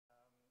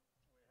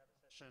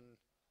session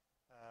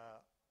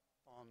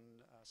on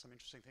some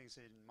interesting things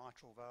in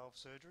mitral valve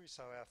surgery.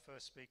 So our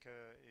first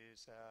speaker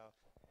is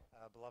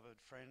our beloved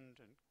friend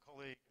and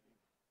colleague,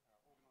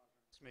 organiser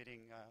of this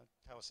meeting,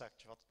 Calcified.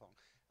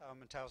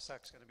 And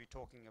Calcif's going to be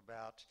talking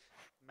about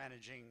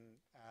managing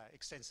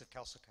extensive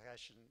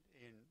calcification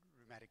in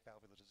rheumatic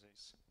valvular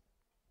disease.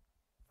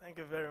 Thank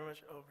you very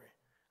much, Aubrey.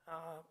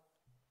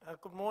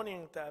 Good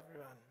morning to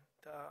everyone.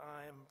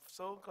 I am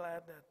so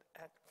glad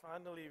that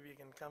finally we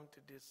can come to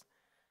this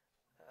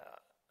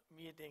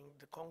meeting.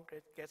 The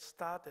Congress gets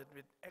started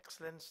with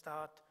excellent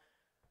start.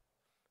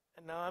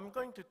 And now I'm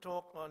going to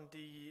talk on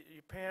the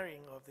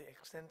repairing of the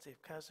extensive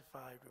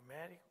calcified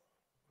rheumatic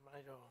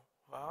mitral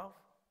valve.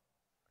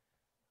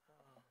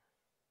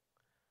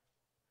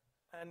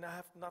 And I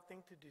have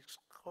nothing to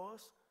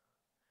disclose.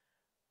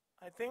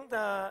 I think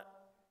that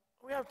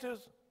we have to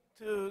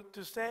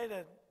say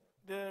that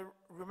the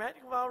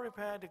rheumatic valve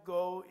repair, the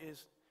goal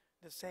is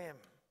the same,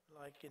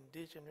 like in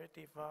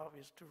degenerative valve,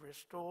 is to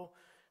restore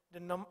the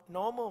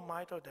normal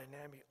mitral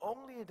dynamic.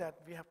 Only that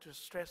we have to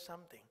stress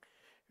something.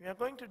 We are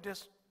going to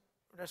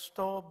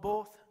restore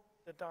both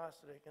the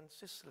diastolic and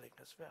systolic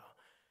as well,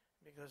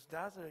 because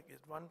diastolic is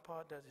one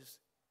part that is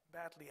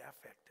badly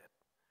affected.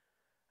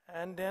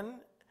 And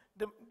then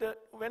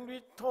when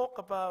we talk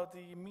about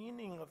the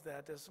meaning of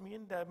that, this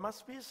means there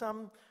must be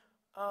some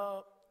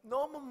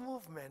normal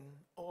movement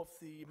of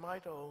the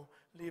mitral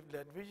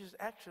leaflet, which is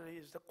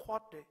actually the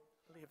quadric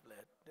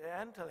leaflet, the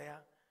anterior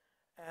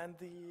and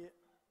the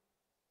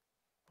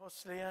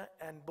posterior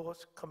and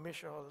both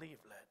commissural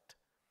leaflet.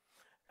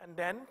 And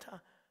then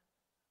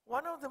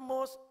one of the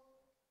most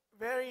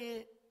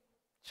very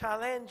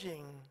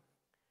challenging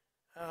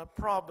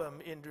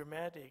problem in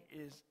rheumatic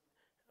is,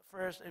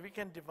 first, we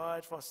can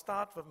divide for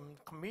start from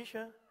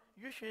commissure.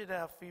 Usually they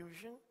have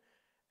fusion,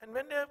 and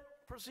when they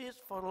proceed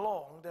for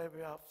long, there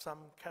will have some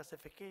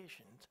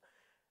calcifications.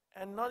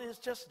 And not is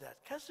just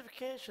that.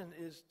 Calcification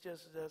is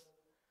just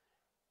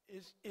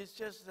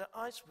the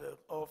iceberg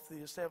of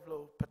the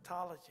several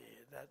pathology.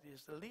 That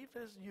is, the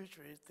leaflet is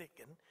usually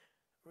thickened,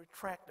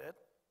 retracted,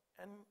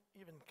 and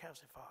even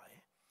calcify.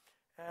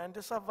 And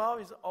the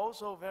subvalve is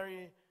also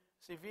very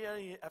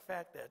severely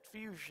affected,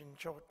 fusion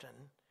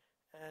shortened,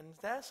 and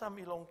there's some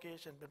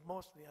elongation, but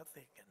mostly are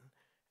thickened.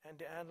 And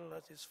the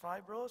annulus is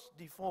fibrous,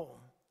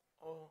 deformed,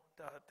 or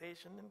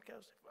dilatation and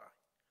calcify.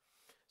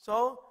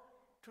 So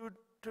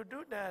to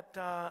do that,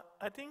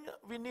 I think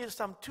we need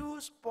some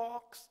tools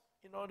box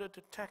in order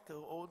to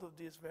tackle all of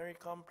these very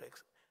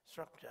complex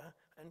structure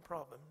and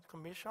problems.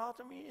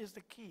 Commissurotomy is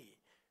the key.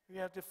 We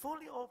have to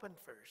fully open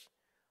first.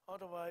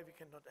 Otherwise, we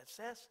cannot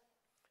assess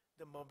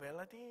the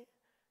mobility.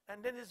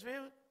 And then it's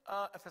really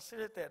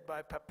facilitated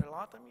by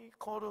papillotomy,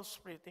 caudal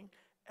splitting,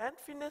 and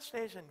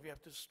fenestration. We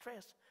have to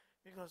stress,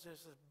 because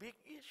there's a big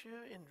issue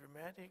in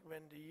rheumatic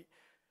when the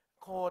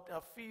cord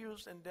are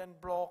fused and then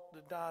block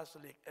the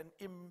diastolic and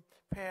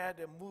impair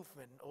the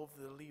movement of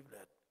the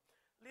leaflet.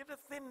 Leaflet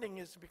thinning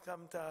is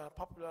become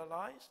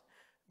popularized,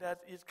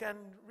 that it can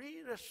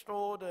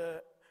restore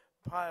the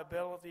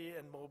pliability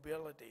and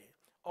mobility.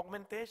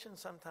 Augmentation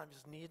sometimes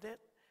is needed.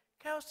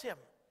 Calcium,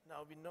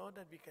 now we know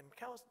that we can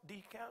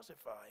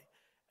decalcify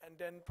and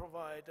then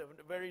provide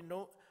a very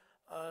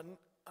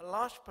a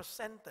large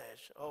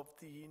percentage of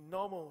the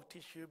normal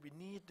tissue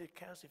beneath the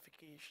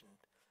calcification.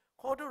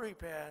 Caudal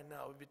repair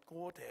now with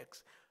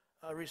cortex,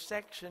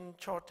 resection,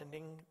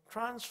 shortening,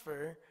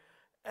 transfer,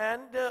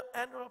 and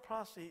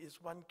annuloplasty is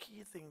one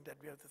key thing that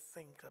we have to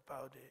think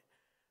about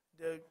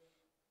the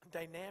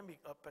dynamic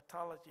of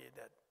pathology,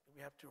 that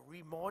we have to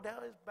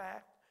remodel it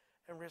back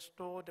and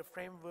restore the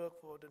framework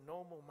for the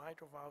normal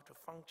mitral valve to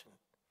function.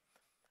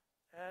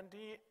 And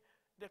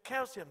the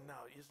calcium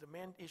now is the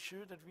main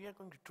issue that we are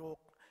going to talk.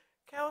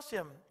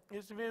 Calcium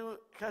is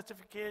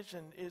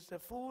calcification is a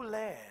full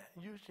layer.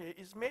 Usually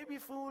it's maybe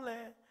full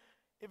layer.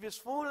 If it's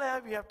full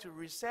layer, we have to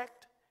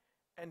resect,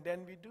 and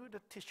then we do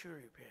the tissue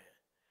repair.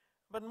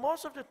 But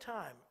most of the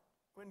time,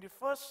 when you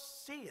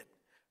first see it,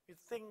 you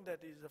think that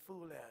it's a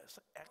full layer.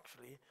 So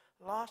actually,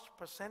 large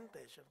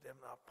percentage of them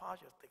are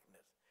partial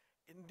thickness.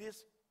 In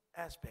this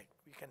aspect,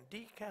 we can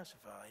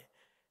decalcify,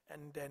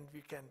 and then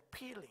we can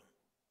peel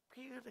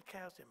the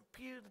calcium,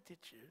 peel the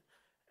tissue,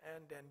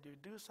 and then you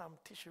do some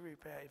tissue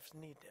repair if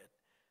needed.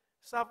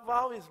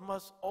 Subvalve is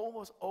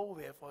almost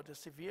always for the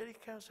severely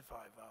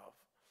calcified valve.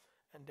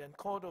 And then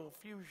caudal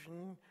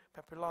fusion,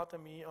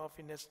 papillotomy, or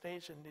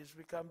fenestration is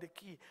become the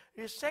key.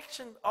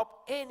 Resection of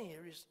any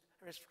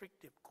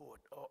restrictive cord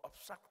or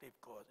obstructive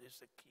cord is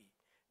the key.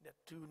 That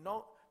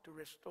to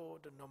restore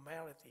the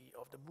normality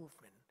of the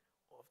movement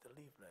of the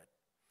leaflet.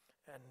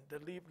 And the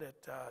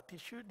leaflet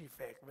tissue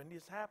defect, when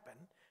this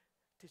happens,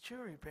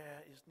 tissue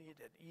repair is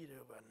needed,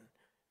 either one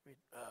with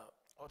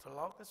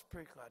autologous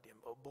pericardium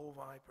or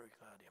bovine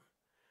pericardium.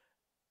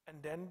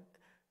 And then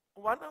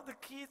one of the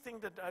key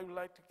things that I would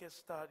like to get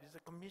started is the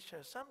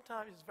commissure.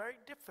 Sometimes it's very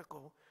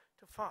difficult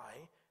to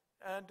find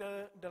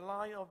the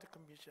line of the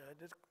commissure.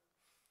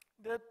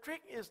 The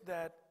trick is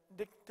that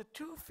the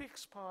two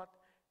fixed part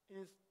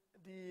is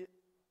the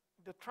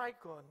the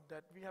tricone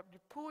that we have, you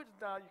pull it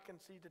down, you can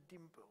see the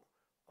dimple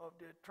of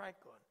the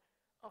tricone.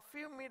 A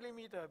few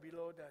millimeter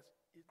below that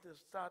is the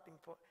starting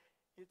point,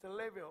 is the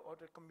level of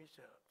the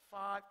commissure.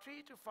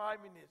 3 to 5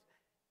 minutes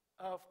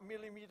of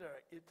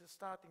millimeter is the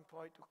starting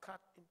point to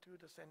cut into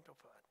the central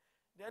part.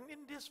 Then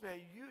in this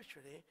way,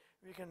 usually,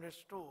 we can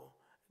restore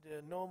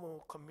the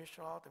normal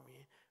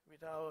commissurotomy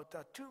without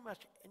too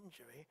much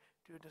injury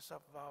to the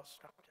subvalve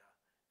structure.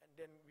 And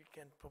then we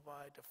can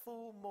provide the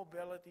full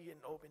mobility and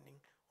opening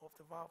of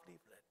the valve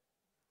leaflet.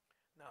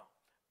 Now,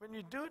 when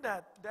you do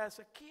that, there's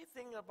a key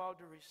thing about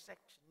the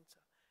resections.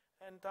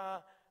 And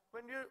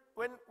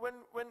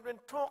when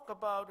talk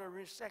about a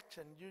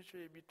resection,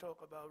 usually we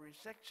talk about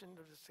resection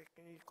of the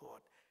secondary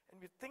cord,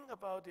 and we think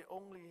about the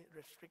only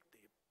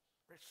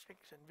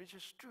restriction, which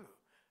is true,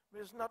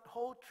 but it's not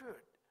whole truth.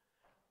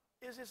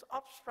 It is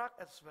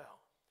obstruct as well.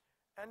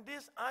 And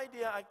this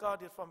idea, I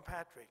got it from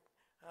Patrick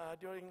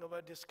during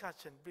our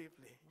discussion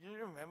briefly. You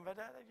remember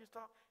that? You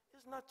thought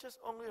it's not just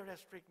only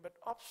restrict, but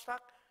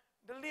obstruct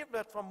the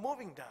leaflet from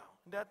moving down.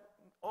 That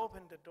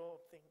opened the door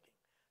of thinking.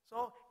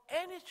 So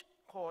any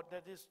cord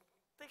that is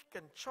thick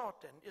and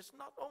shortened is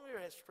not only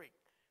restrict,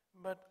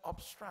 but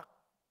obstruct,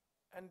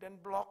 and then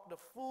block the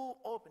full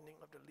opening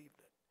of the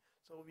leaflet.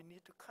 So we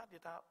need to cut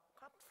it out,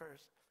 cut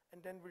first,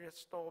 and then we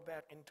restore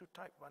back into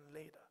type 1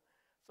 later.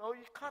 So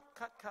you cut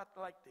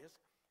like this,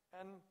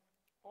 and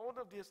all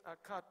of these are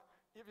cut.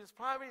 If it's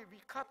primary, we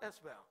cut as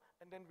well,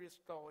 and then we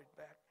restore it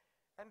back.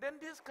 And then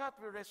this cut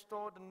will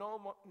restore the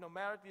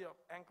normality of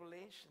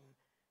angulation,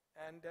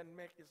 and then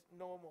make it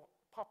normal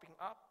popping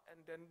up, and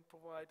then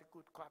provide a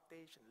good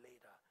coaptation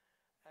later.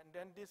 And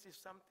then this is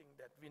something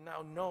that we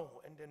now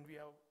know, and then we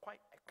are quite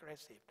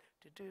aggressive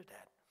to do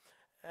that.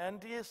 And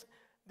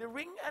the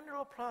ring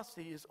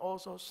annuloplasty is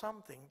also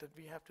something that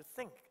we have to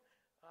think.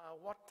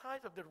 What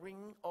type of the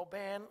ring or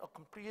band or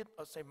complete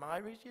or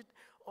semi-rigid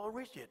or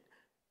rigid?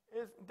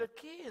 The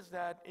key is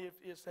that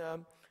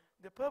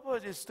the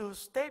purpose is to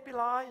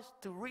stabilize,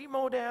 to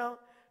remodel,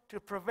 to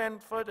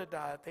prevent further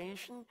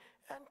dilatation,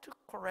 and to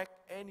correct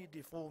any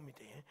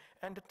deformity.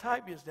 And the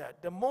type is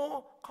that the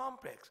more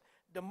complex,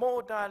 the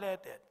more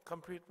dilated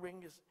complete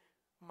ring is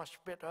much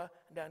better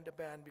than the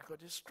band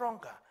because it's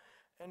stronger.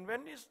 And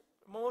when it's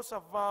more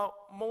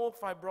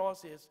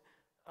fibrosis,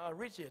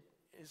 rigid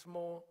is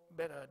more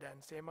better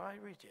than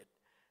semi-rigid.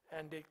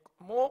 And the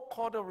more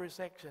caudal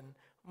resection,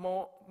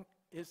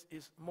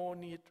 is more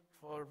need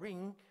for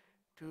ring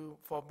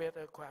for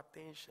better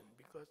coaptation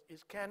because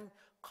it can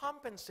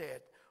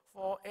compensate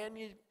for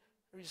any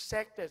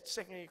resected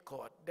secondary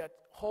cord that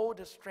hold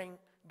the strength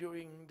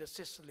during the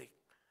systolic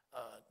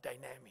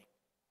dynamic.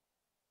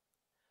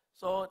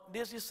 So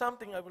this is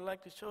something I would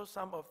like to show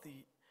some of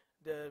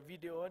the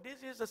video.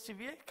 This is a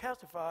severe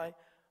calcified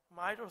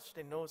mitral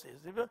stenosis.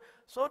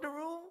 So the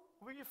rule,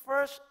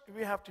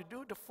 we have to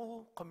do the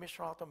full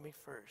commissurotomy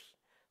first,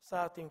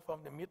 starting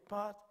from the mid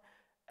part.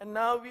 And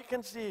now we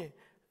can see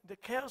the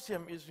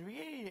calcium is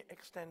really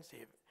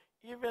extensive.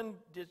 Even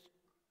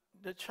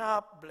the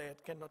sharp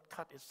blade cannot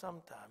cut it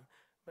sometimes.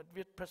 But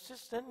with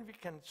persistence, we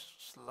can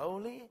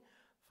slowly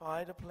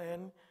find the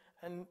plane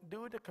and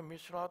do the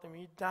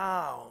commissurotomy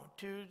down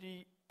to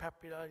the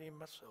papillary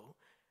muscle.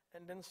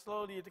 And then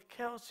slowly the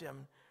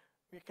calcium,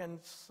 we can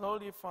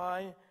slowly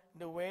find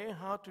the way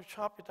how to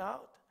chop it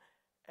out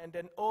and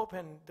then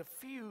open the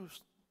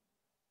fused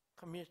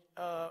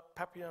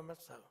papillary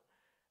muscle.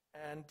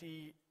 And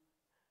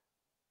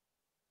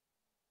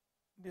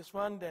this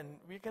one then,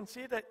 we can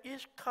see that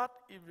each cut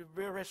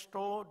will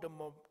restore the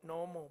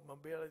normal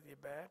mobility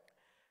back.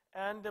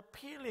 And the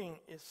peeling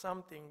is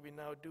something we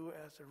now do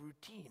as a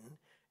routine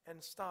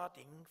and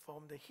starting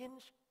from the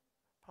hinge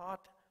part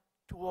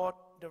toward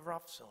the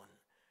rough zone.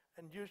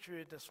 And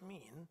usually this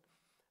means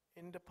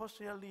in the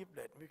posterior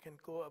leaflet, we can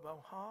go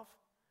about half.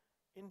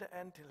 In the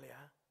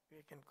anterior,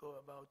 we can go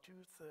about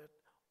 2/3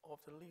 of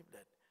the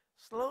leaflet.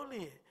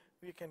 Slowly,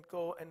 we can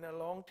go and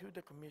along to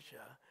the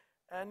commissure.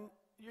 And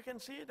you can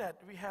see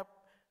that we have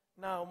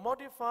now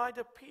modified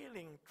the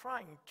peeling,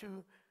 trying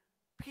to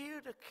peel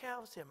the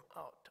calcium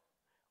out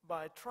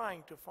by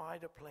trying to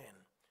find a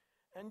plane.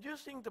 And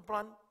using the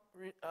blunt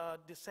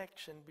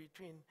dissection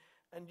between,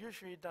 and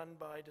usually done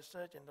by the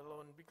surgeon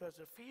alone because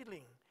the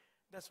feeling.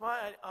 That's why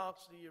I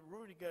asked the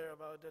Rudiger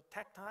about the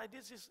tactile.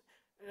 This is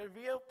a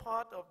real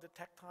part of the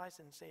tactile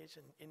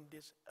sensation in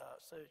this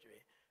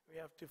surgery. We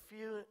have to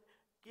feel,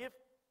 give,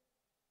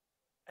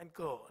 and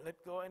go,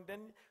 let go, and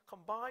then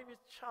combine with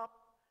sharp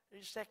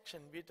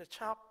resection with the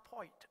sharp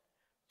point.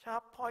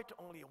 Sharp point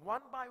only,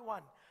 one by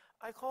one.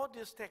 I call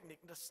this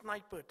technique the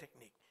sniper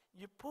technique.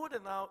 You pull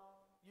it out,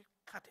 you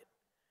cut it.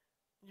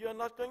 You're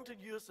not going to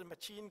use a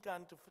machine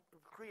gun to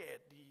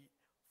create the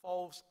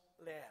false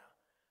layer.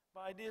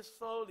 By this,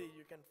 slowly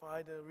you can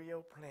find the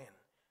real plane.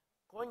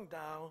 Going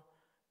down,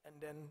 and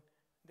then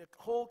the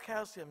whole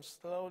calcium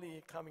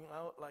slowly coming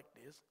out like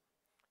this,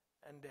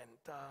 and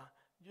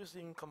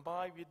then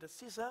combine with the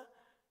scissor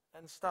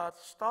and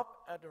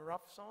stop at the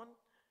rough zone,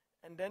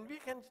 and then we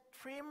can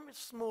trim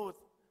smooth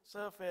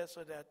surface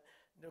so that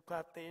the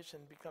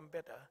coaptation become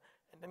better,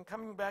 And then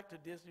coming back to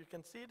this, you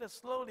can see that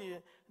slowly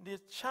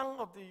this chunk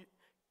of the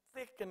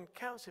thick and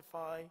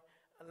calcified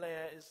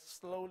layer is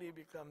slowly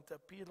become to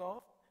peel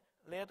off.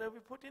 Later we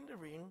put in the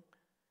ring.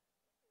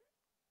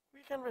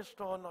 We can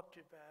restore not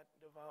too bad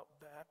the valve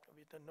back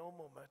with a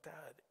normal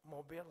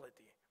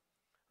mobility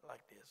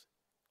like this.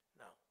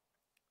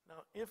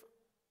 Now if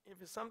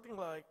it's something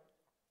like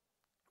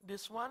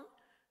this one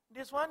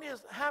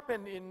is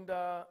happened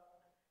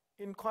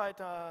in quite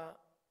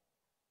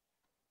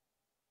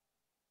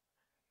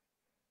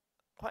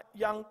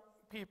young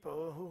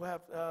people who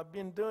have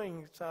been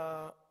doing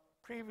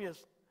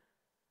previous.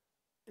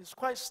 It's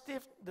quite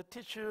stiff, the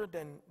tissue.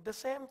 Then the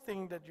same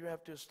thing that you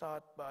have to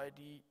start by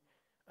the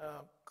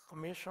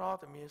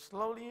commissurotomy,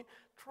 slowly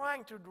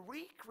trying to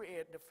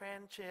recreate the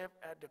fan shape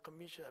at the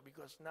commissure,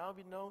 because now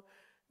we know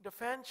the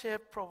fan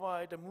shape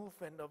provides the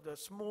movement of the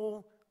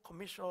small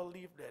commissural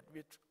leaflet,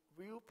 which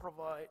will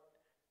provide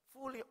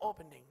fully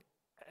opening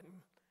and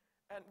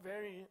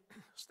very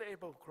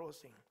stable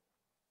closing.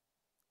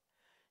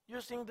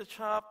 Using the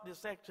sharp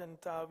dissection,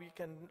 we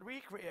can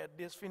recreate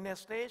this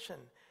fenestration.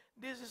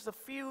 This is the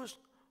fuse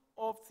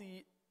of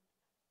the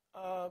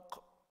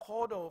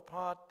caudal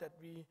part that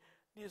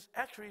this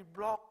actually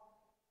block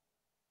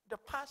the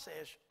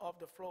passage of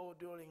the flow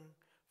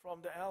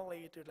from the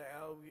LA to the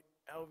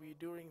LV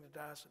during the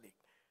diastolic.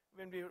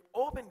 When we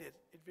open it,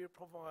 it will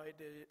provide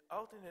the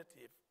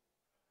alternative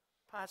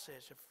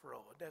passage of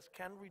flow that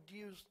can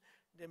reduce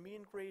the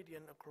mean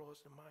gradient across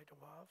the mitral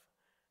valve.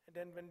 And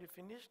then when we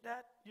finish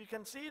that, you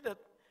can see that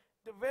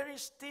the very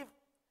stiff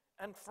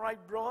and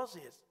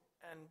fibrosis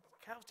and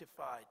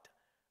calcified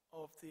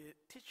of the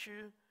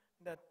tissue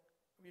that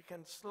we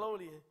can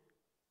slowly,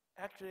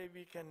 actually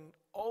we can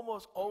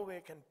almost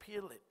always can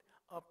peel it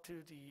up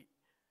to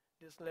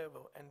this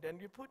level. And then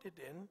you put it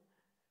in,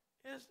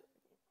 it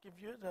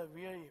gives you the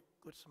very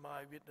good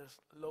smile with this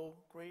low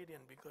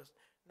gradient, because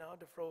now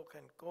the flow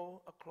can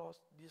go across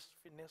this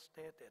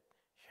fenestated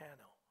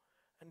channel.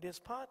 And this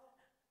part,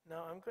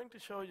 now I'm going to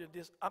show you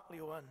this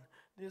ugly one.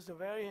 This is a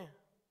very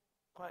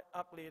quite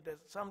ugly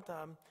that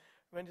sometimes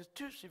when it's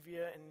too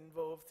severe and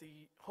involves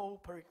the whole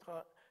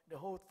pericard, the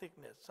whole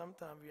thickness,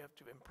 sometimes we have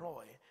to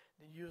employ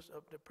the use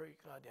of the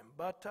pericardium.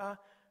 But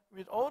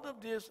with all of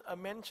this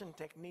mentioned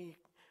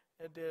technique,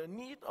 the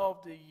need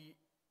of the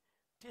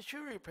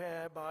tissue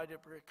repair by the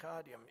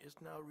pericardium is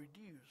now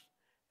reduced,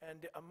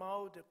 and the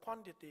amount, the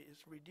quantity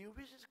is reduced,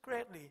 which is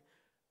greatly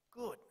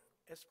good,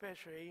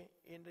 especially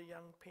in the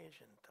young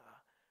patient.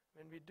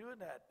 When we do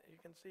that, you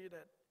can see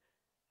that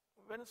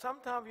when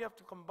sometimes we have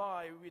to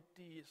combine with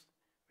these,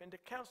 when the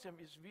calcium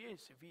is very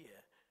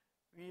severe,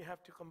 we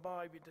have to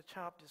combine with the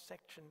sharp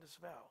dissection as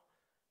well.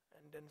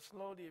 And then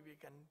slowly we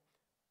can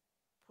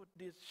put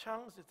these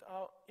chunks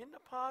out. In the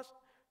past,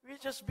 we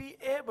just be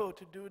able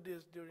to do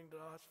this during the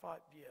last 5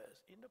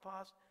 years. In the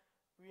past,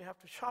 we have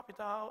to chop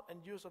it out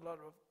and use a lot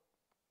of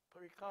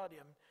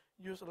pericardium,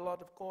 use a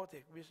lot of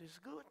cortex, which is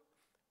good,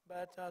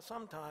 but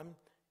sometimes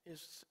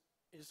it's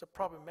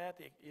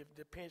problematic if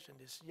the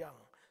patient is young.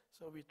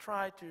 So we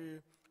try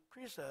to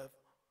preserve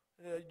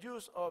the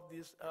use of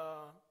this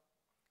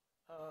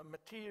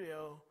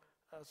material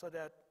so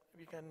that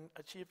we can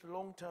achieve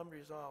long-term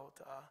result.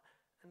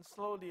 And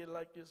slowly,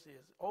 like you see,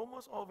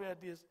 almost always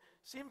this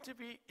seems to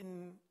be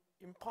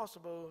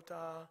impossible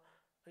to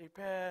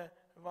repair.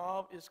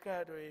 Valve is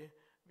gradually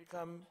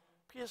become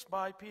piece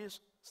by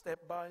piece,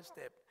 step by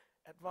step,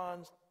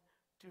 advanced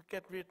to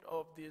get rid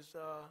of this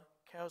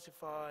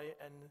calcified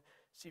and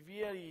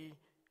severely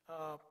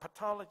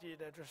pathology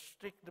that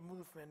restrict the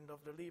movement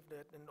of the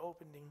leaflet and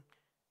opening,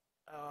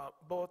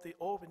 both the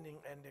opening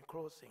and the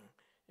closing.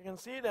 You can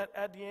see that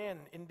at the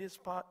end, in this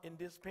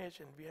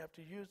patient, we have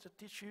to use the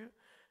tissue,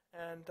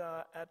 and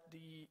at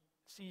the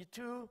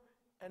C2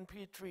 and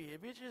P3,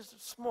 which is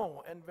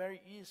small and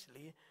very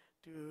easily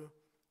to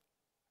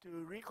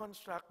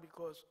reconstruct,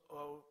 because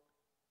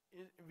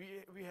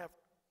we have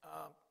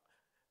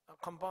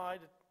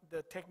combined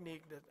the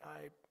technique that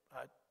I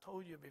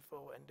told you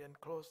before, and then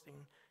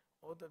closing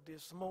all of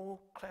this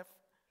small cleft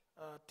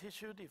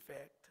tissue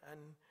defect,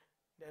 and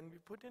then we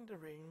put in the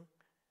ring,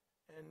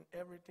 and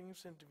everything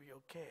seems to be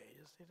okay.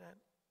 You see that?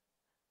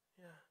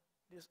 Yeah,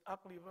 this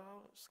ugly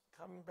valve is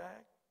coming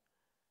back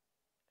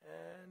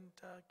and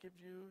give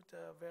you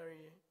the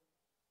very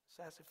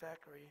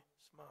satisfactory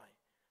smile.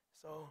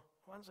 So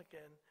once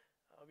again,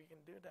 we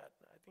can do that.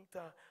 I think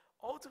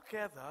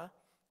altogether,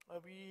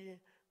 we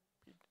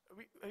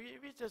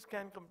just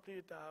can't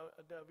complete.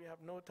 We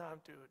have no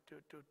time to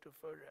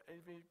further.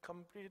 We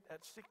complete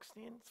at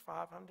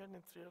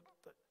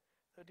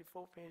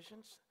 534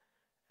 patients,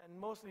 and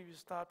mostly we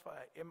start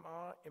by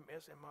MR,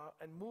 MS, MR,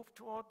 and move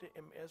toward the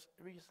MS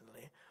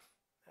recently.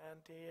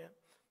 And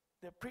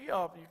the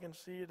pre-op, you can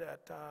see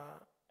that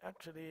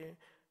actually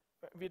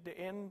with the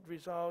end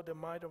result, the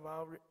mitral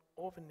valve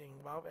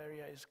opening valve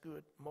area is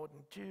good, more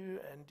than 2,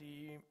 and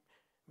the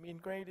mean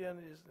gradient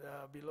is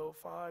below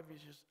 5,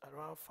 which is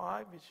around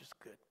 5, which is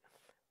good.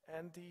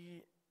 And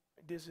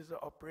this is an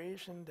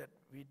operation that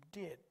we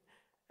did.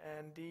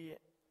 And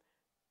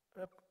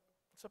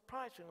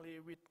surprisingly,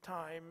 with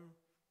time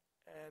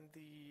and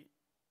the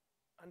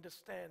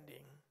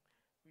understanding,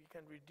 we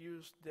can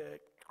reduce the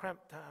cramp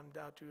time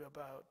down to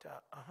about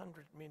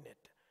 100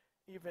 minutes,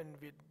 even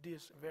with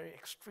this very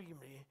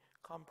extremely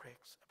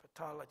complex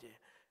pathology.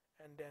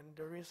 And then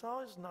the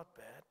result is not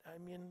bad. I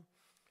mean,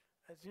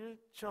 as you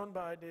shown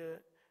by the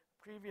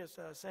previous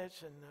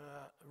session,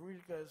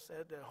 Rüdiger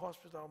said the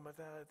hospital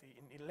mortality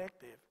in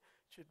elective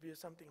should be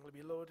something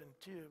below than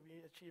 2.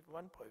 We achieved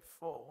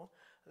 1.4.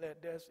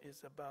 Lead death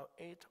is about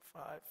 8 to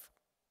 5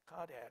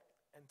 cardiac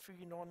and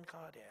 3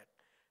 non-cardiac.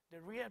 The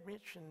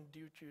readmission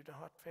due to the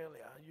heart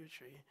failure,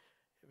 usually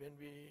when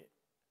we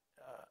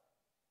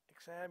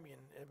examine,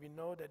 we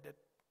know that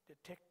they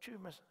take too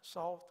much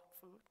salt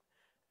food,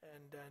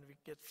 and then we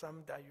get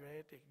some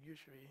diuretic,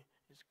 usually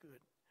is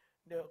good.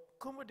 The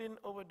Coumadin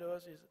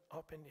overdose is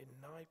happened in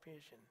 9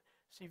 patients.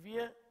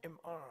 Severe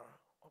MR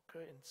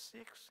occur in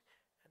 6,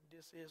 and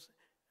this is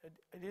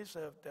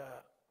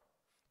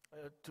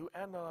to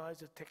analyze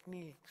the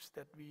techniques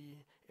that we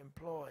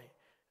employ.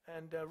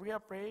 And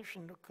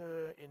reoperation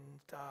occur in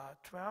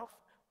 12,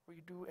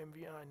 redo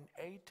MVR in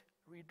 8,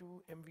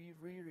 redo MV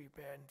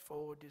re-repair in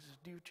 4. This is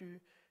due to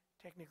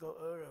technical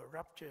error,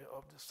 rupture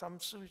of some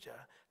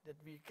suture that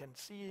we can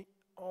see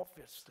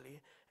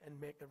obviously and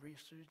make a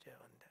re-suture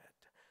on that.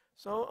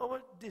 So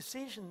our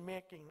decision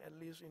making, at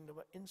least in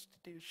our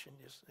institution,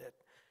 is that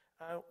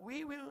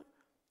we will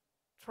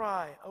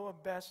try our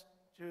best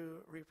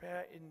to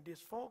repair in these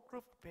 4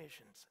 group of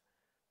patients: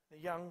 the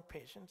young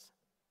patients,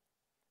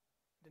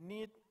 the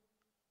need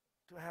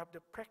to have the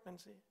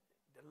pregnancy,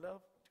 the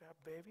love to have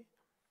baby,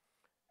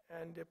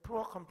 and the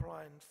poor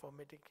compliance for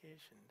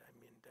medication. I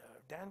mean,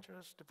 they're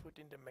dangerous to put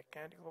in the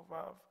mechanical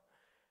valve,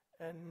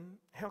 and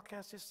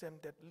healthcare system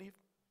that live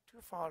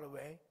too far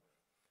away.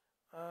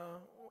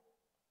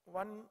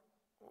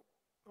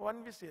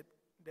 One visit,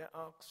 there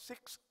are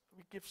 6,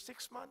 we give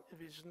 6 months.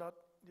 If it's not,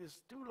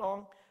 it's too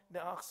long, they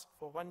ask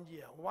for 1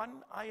 year.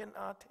 1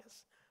 INR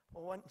test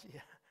for 1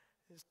 year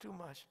is too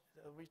much.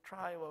 So we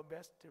try our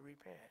best to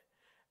repair.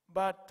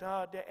 But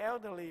the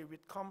elderly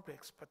with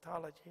complex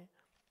pathology,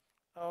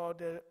 or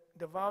the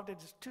valve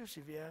that is too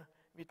severe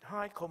with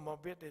high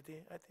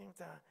comorbidity, I think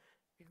that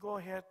we go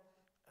ahead,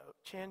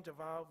 change the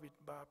valve with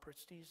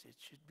prosthesis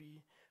should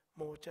be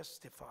more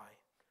justified.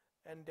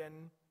 And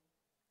then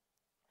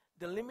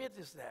the limit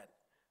is that,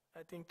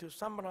 I think to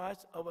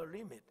summarize, our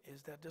limit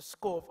is that the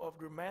scope of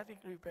rheumatic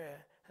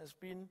repair has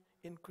been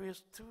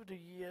increased through the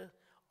year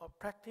of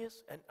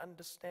practice and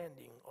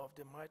understanding of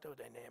the mitral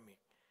dynamic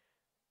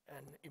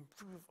and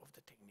improve of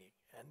the technique.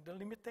 And the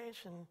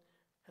limitation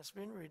has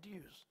been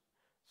reduced.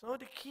 So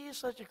the key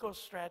surgical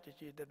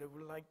strategy that I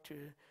would like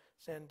to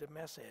send the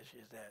message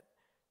is that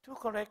to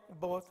correct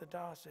both the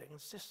diastolic and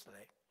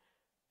systolic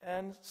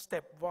and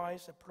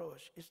stepwise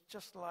approach, it's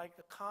just like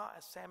a car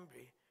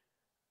assembly.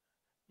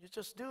 You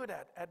just do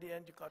that, at the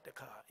end you got the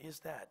car, is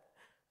that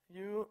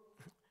you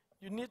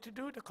need to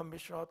do the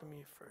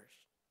commissurotomy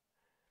first,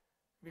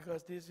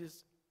 because this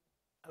is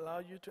allow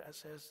you to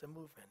assess the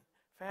movement.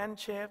 Fan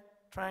shape,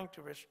 trying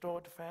to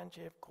restore the fan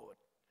shape cord.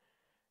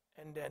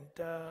 And then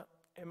the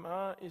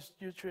MR is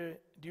usually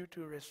due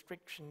to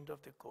restriction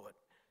of the cord.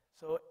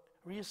 So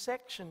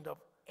resection of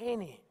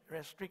any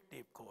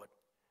restrictive cord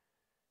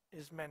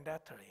is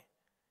mandatory.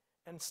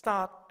 And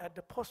start at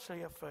the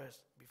posterior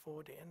first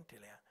before the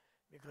anterior,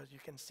 because you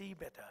can see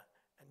better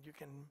and you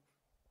can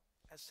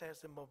assess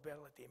the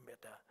mobility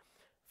better.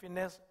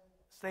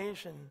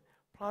 Fenestration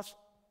plus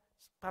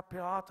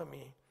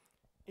papillotomy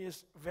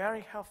is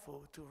very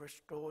helpful to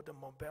restore the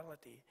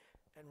mobility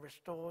and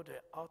restore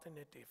the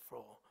alternative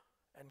flow,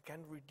 and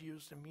can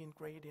reduce the mean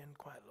gradient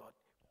quite a lot.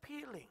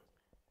 Peeling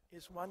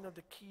is one of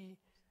the key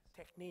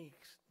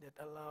techniques that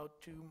allow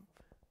to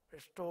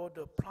restore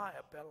the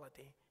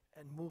pliability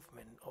and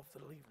movement of the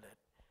leaflet.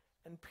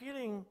 And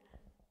peeling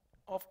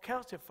of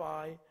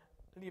calcified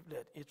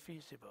leaflet is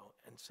feasible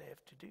and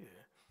safe to do.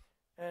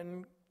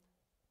 And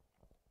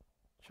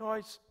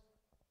choice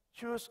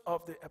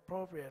of the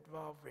appropriate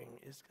valve ring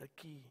is the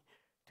key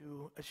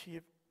to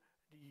achieve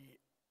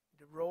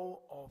the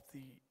role of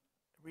the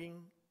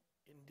ring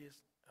in this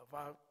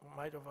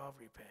mitral valve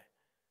repair.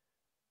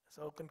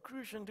 So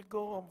conclusion, the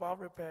goal of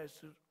valve repair is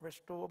to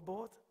restore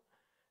both,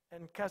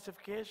 and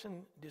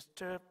calcification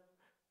disturb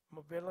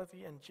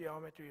mobility and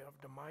geometry of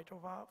the mitral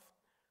valve.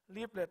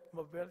 Leaflet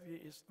mobility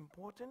is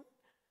important.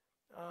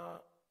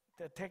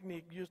 The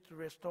technique used to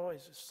restore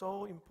is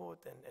so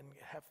important and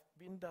have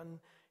been done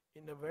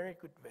in a very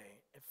good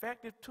way.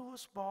 Effective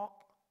tools for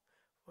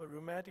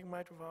rheumatic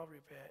mitral valve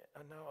repair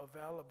are now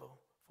available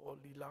for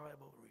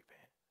reliable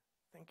repair.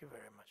 Thank you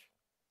very much.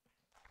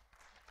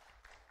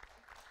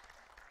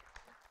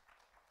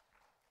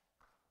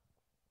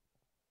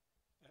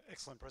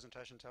 Excellent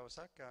presentation,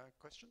 Tawasak.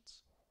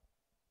 Questions?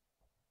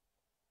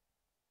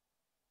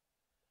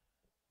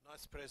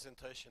 Nice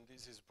presentation.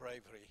 This is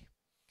bravery.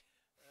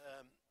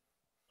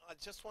 I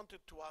just wanted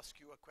to ask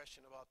you a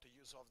question about the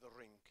use of the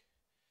ring.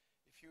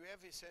 If you have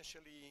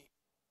essentially,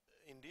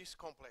 in these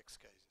complex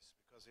cases,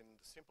 because in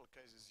the simple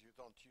cases you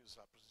don't use,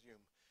 I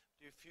presume,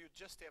 if you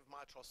just have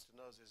mitral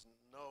stenosis,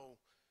 no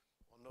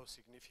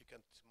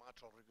significant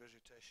mitral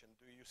regurgitation,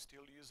 do you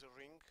still use a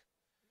ring?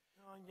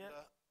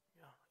 Yeah.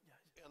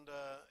 And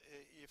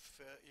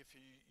if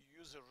you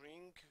use a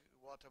ring,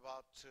 what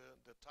about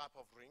the type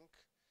of ring?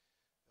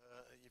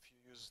 If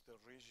you use the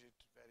rigid,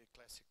 very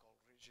classical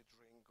rigid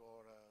ring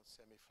or a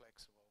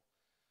semi-flexible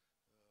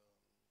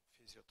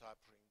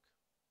physiotype ring?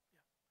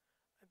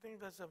 I think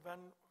that's a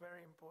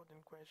very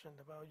important question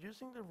about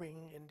using the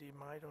ring in the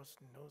mitral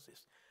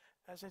stenosis.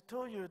 As I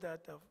told you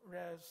that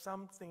there's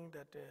something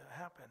that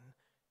happened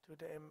to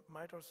the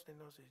mitral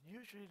stenosis.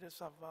 Usually the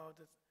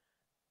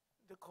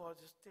the cord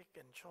is thick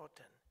and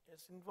shortened.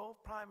 It's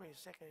involved primary,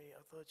 secondary,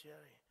 or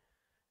tertiary.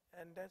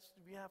 And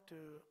we have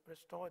to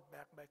restore it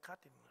back by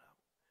cutting it out.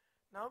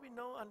 Now we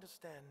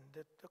understand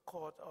that the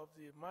cord of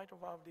the mitral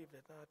valve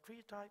leaflet are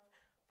three types.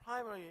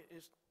 Primary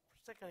is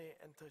secondary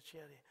and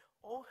tertiary.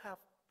 All have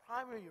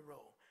primary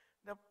role.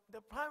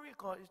 The primary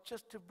cord is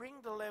just to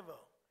bring the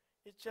level.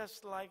 It's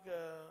just like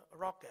a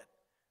rocket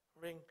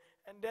ring.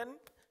 And then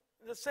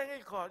the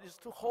secondary cord is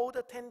to hold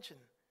the tension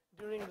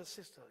during the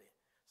systole.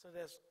 So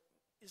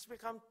it's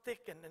become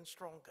thickened and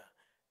stronger.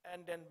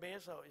 And then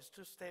basal is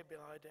to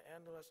stabilize the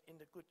annulus in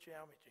the good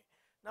geometry.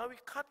 Now we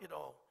cut it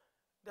all.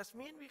 That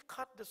means we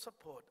cut the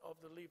support of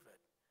the leaflet.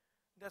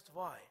 That's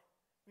why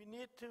we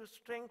need to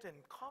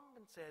strengthen,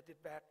 compensate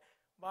it back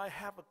by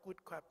have a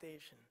good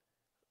coaptation,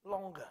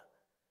 longer,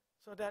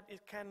 so that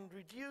it can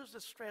reduce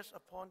the stress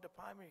upon the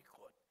primary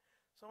cord.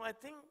 So I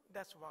think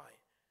that's why.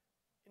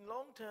 In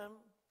long term,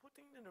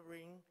 putting in the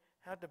ring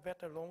had the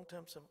better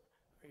long-term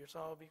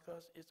result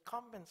because it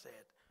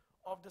compensates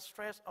of the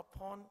stress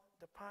upon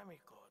the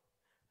primary cord.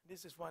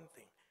 This is one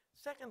thing.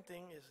 Second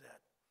thing is that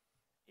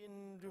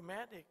in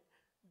rheumatic,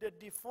 the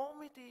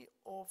deformity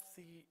of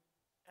the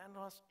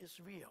annulus is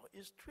real,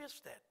 it's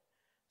twisted.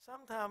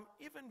 Sometimes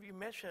even we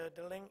measure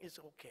the length is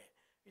okay.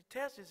 We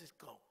test it, it's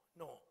go,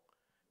 no.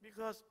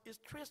 Because it's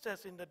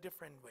twisted in a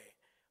different way.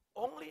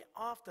 Only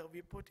after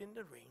we put in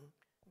the ring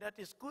that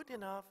is good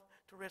enough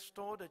to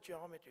restore the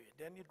geometry,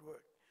 then it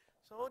works.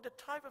 So the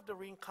type of the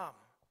ring come.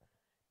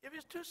 If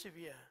it's too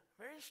severe,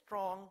 very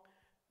strong,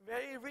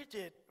 very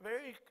rigid,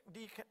 very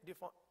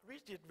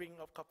rigid ring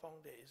of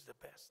Kaponde is the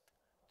best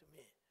to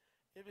me.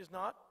 If it's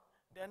not,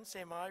 then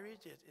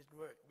semi-rigid it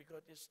works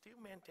because it still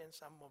maintains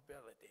some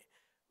mobility.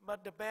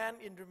 But the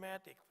band in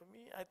rheumatic, for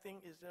me, I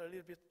think is a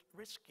little bit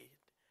risky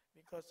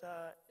because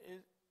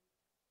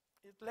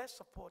it's less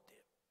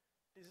supportive.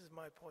 This is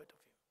my point of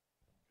view.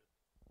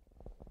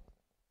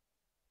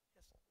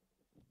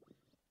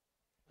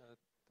 Yes.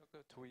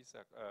 Dr.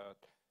 Tuisak,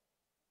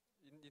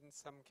 in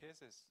some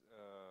cases,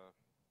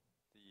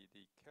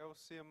 the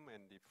calcium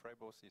and the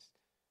fibrosis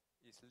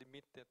is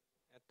limited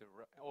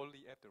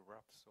only at the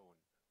rough zone,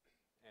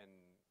 and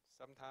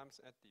sometimes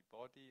at the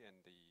body and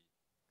the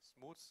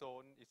smooth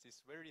zone it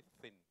is very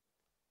thin.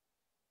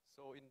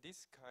 So in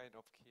this kind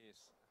of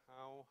case,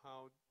 how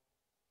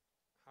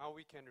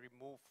can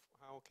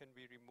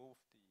we remove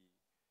the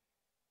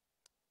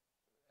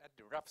at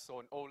the rough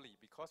zone only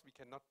because we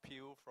cannot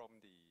peel from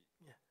the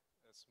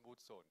smooth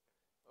zone,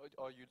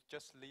 or you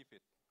just leave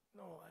it?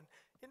 No, and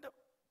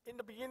in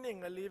the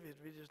beginning I leave it,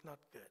 which is not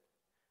good.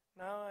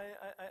 Now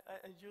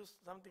I use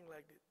something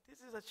like this.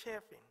 This is a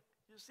chafing.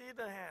 You see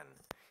the hand.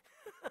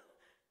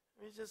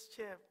 We just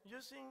chafe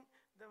using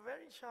the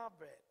very sharp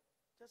blade.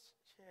 Just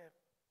chafe.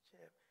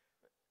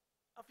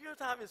 A few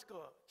times it's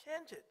go.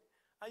 Change it.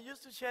 I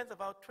used to change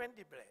about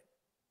 20 blades.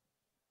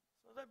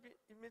 So that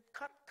it means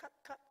cut,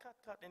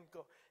 and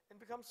go. And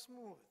become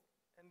smooth.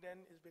 And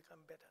then it's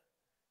become better.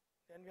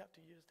 Then we have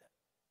to use that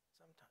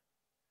sometime.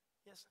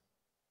 Yes?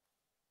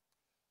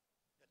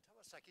 Yeah,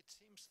 Tawasak, it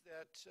seems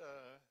that,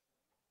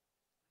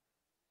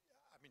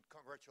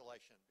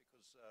 congratulations,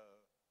 because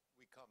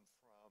we come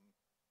from,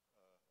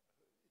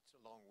 it's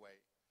a long way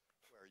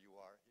where you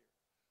are here.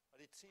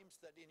 But it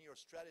seems that in your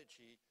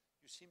strategy,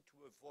 you seem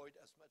to avoid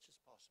as much as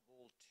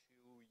possible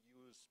to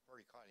use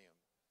pericardium,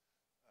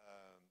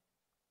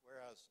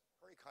 whereas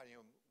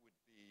pericardium would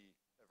be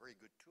a very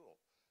good tool.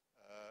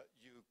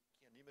 You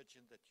can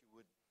imagine that you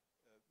would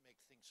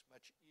make things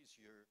much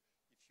easier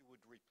if you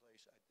would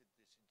replace, I did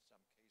this in some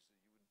cases,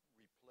 you would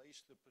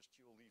replace the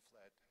posterior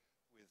leaflet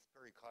with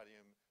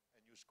pericardium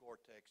and use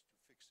Gore-Tex to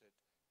fix it,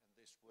 and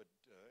this would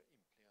implant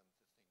the thing.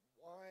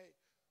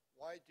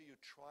 Why do you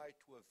try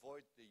to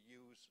avoid the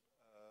use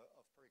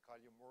of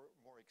pericardium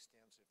more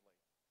extensively?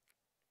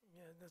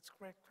 Yeah, that's a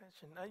great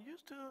question. I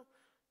used to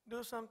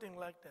do something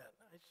like that.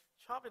 I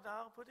chop it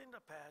out, put in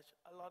the patch,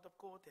 a lot of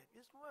Gore-Tex.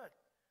 It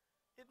worked.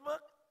 It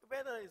worked,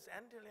 whether it's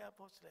anterior,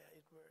 posterior,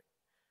 it worked.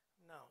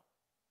 Now,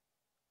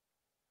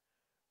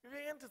 we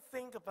begin to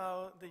think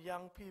about the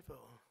young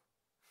people.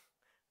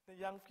 The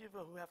young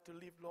people who have to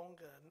live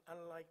longer,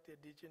 unlike the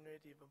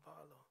degenerative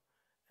Apollo,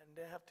 and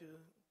they have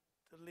to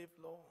live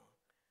long.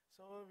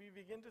 So we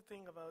begin to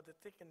think about the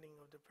thickening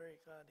of the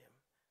pericardium,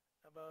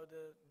 about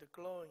the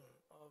glowing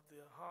of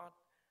the heart,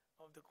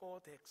 of the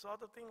cortex,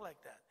 sort of thing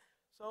like that.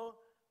 So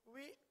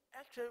we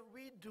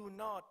do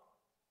not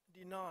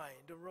deny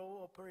the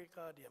role of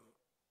pericardium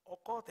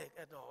orthotic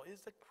at all.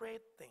 It's the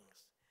great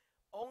things.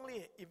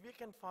 Only if we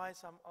can find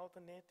some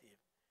alternative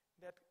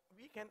that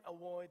we can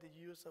avoid the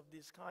use of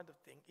this kind of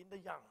thing in the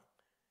young,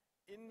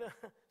 in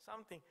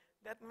something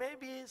that may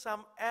be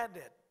some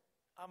added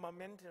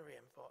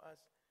armamentarium for us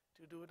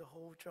to do the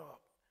whole job.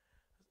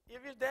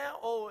 If it's there,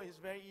 it's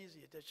very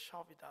easy, just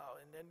chop it out,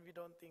 and then we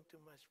don't think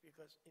too much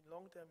because in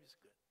long term it's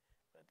good.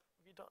 But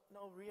we don't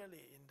know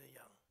really in the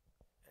young.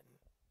 And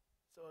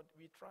so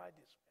we try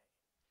this way.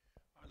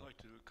 I'd like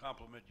to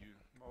compliment you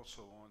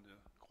also on the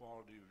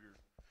quality of your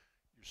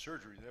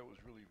surgery. That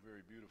was really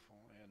very beautiful.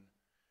 And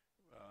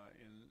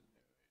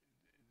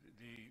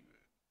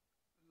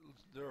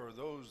there are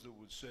those that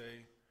would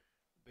say,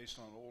 based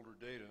on older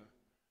data,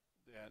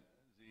 that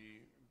the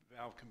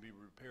valve can be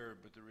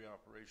repaired, but the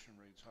reoperation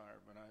rate's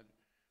higher. But I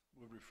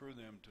would refer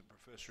them to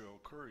Professor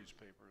O'Curry's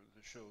paper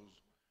that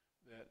shows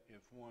that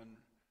if one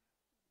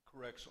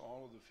corrects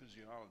all of the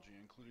physiology,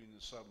 including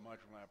the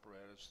submitral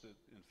apparatus, that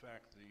in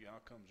fact the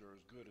outcomes are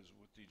as good as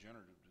with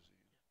degenerative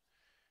disease.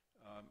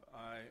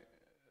 I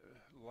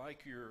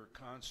like your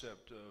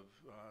concept of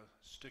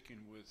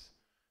sticking with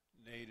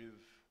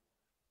native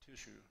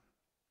tissue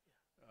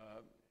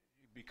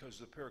because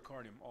the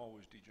pericardium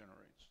always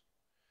degenerates.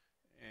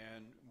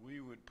 And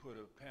we would put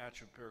a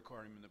patch of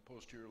pericardium in the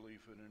posterior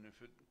leaflet, and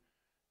if it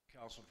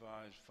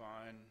calcifies,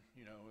 fine,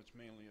 it's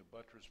mainly a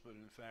buttress, but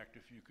in fact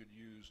if you could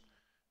use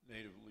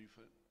native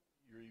leaflet,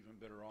 you're even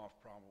better off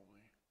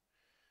probably.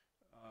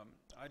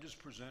 I just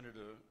presented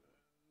a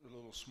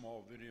little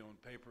small video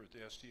and paper at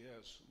the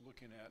STS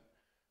looking at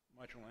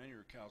mitral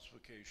annular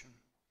calcification,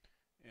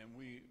 and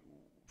we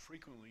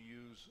frequently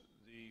use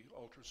the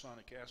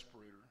ultrasonic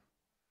aspirator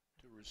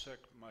to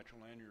resect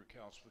mitral annular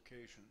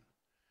calcification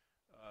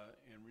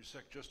and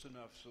resect just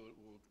enough so it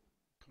will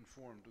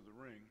conform to the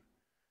ring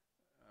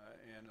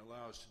and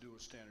allow us to do a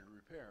standard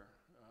repair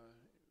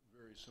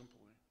very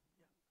simply.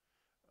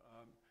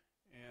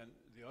 And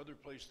the other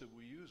place that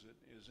we use it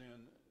is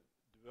in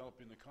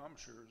developing the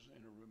commissures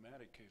in a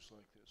rheumatic case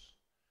like this.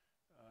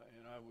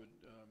 And I would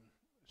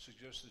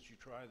suggest that you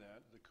try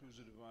that, the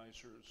CUSA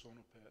device or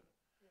Sonopet,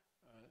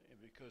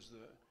 because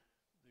the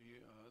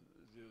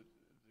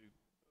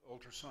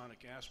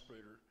ultrasonic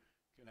aspirator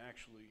can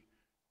actually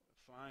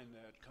find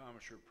that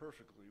commissure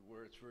perfectly,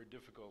 where it's very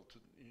difficult to,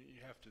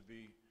 you have to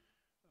be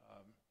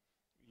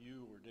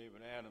you or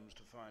David Adams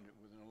to find it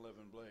with an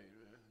 11 blade.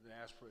 The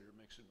aspirator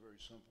makes it very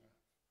simple.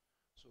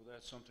 So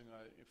that's something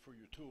for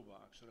your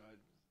toolbox that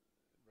I'd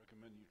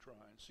recommend you try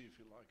and see if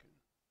you like it.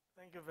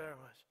 Thank you very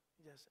much.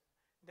 Yes,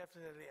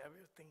 definitely I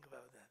will think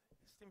about that.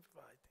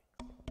 Simplify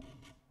things.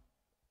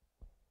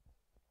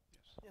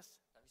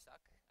 Yes. Namisak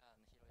and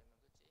Hiro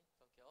Yamaguchi,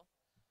 Tokyo.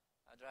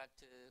 I'd like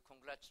to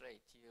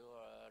congratulate your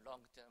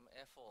long-term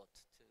effort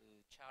to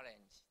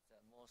challenge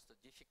the most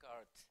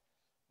difficult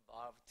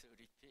valve to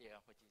repair,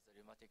 which is the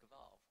rheumatic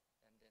valve,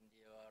 and then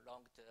your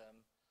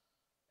long-term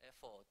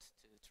effort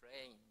to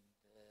train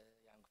the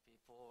young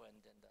people and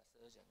then the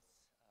surgeons.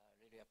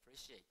 Really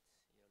appreciate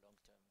your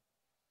long-term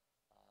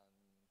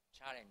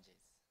challenges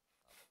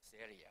of this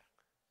area.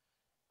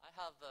 I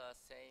have the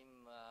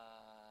same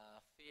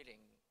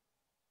feeling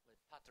with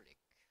Patrick.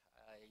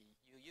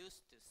 You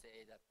used to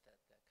say that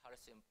the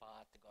calcium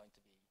part is going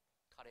to be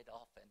cut it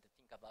off and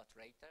think about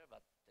later,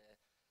 but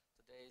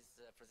today's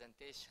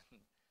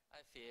presentation, I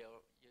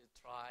feel you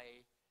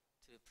try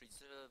to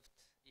preserve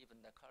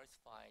even the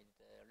calcified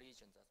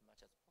regions as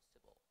much as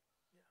possible.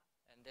 Yeah.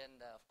 And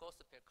then, of course,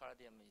 the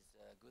pericardium is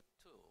a good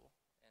tool,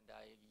 and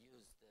I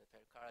use the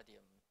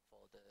pericardium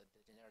for the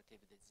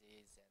degenerative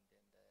disease and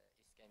then the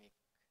ischemic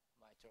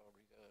mitral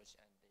regurg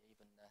and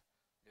even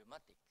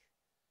rheumatic.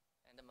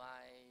 And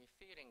my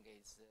feeling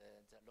is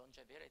the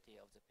longevity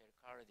of the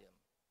pericardium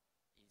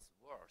is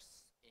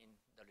worse in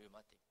the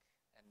rheumatic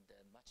and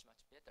much,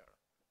 much better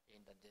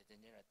in the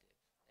degenerative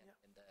and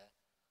in the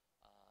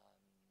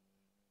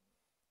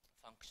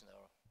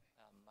functional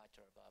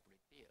mitral valve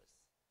repairs.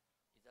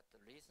 Is that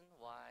the reason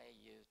why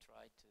you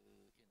try to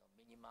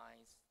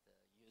minimize the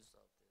use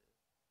of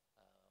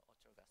the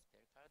autologous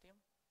pericardium?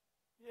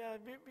 Yeah,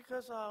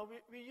 because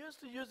we used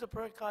to use the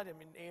pericardium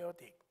in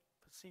aortic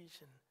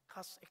position,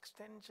 cusp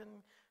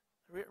extension,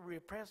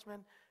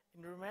 replacement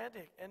in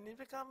rheumatic, and it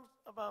becomes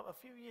about a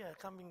few years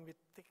coming with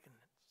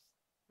thickness.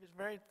 It's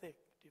very thick,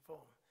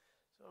 deformed.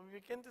 So we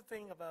begin to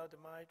think about the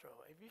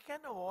mitral. If we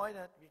can avoid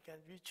that, we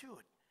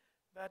should.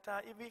 But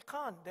if we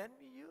can't, then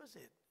we use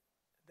it.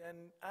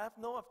 Then I have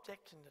no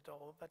objection at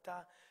all, but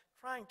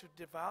trying to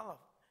develop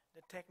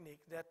the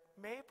technique that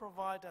may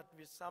provide us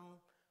with some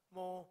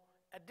more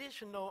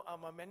additional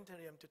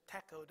armamentarium to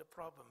tackle the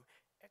problem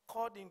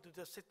according to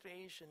the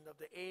situation of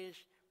the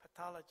age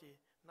pathology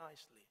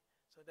nicely,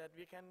 so that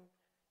we can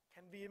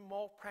be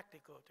more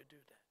practical to do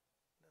that.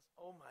 That's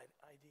all my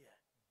idea.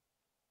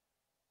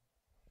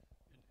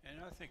 And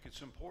I think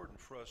it's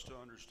important for us to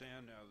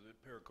understand now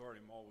that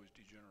pericardium always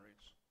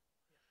degenerates.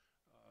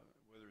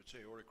 Whether it's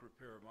aortic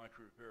repair or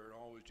mitral repair, it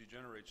always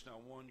degenerates. Now,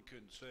 one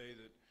can say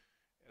that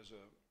as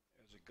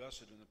a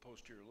gusset in the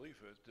posterior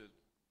leaflet that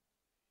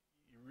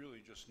you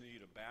really just need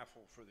a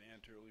baffle for the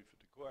anterior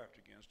leaflet to coapt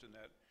against, and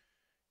that,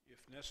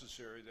 if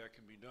necessary, that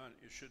can be done.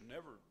 It should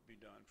never be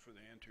done for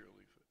the anterior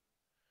leaflet.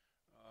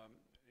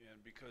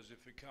 And because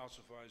if it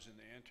calcifies in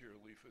the anterior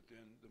leaflet,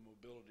 then the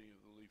mobility of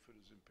the leaflet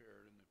is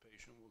impaired and the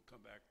patient will come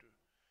back to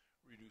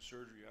redo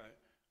surgery.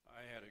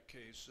 I had a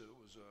case that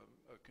was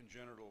a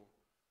congenital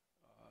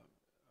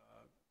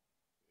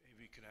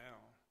AV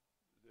canal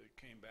that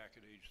came back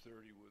at age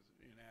 30 with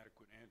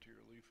inadequate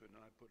anterior leaflet, and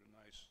I put a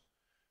nice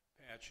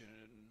patch in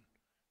it and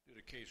did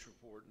a case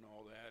report and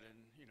all that, and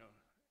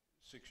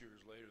 6 years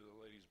later the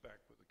lady's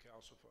back with a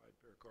calcified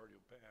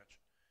pericardial patch,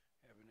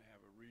 having to have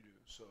a redo.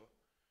 So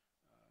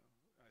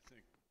I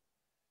think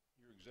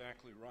you're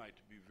exactly right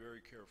to be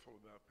very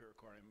careful about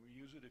pericardium.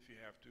 Use it if you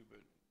have to,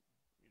 but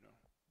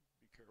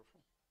be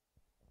careful.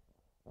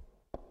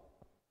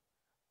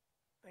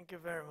 Thank you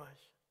very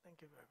much.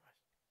 Thank you very much.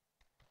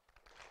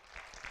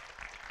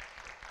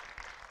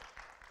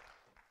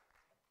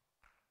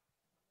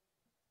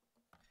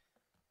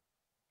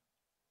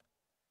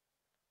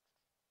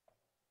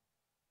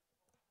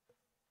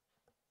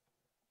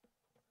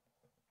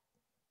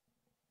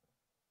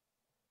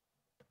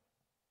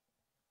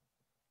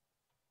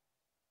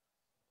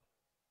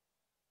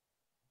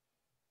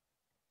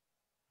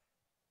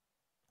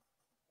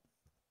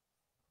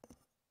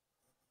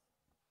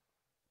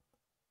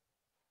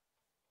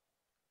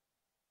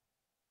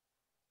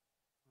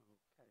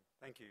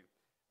 Thank you.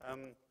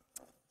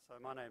 So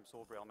my name's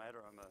Aubrey Almeida.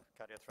 I'm a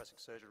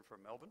cardiothoracic surgeon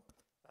from Melbourne.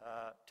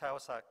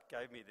 Tawasak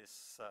gave me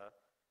this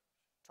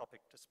topic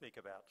to speak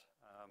about.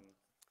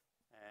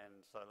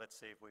 And so let's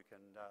see if we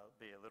can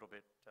be a little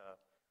bit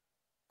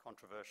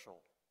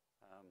controversial.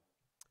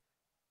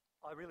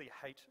 I really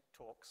hate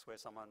talks where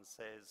someone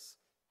says,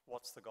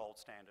 what's the gold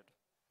standard?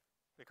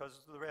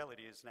 Because the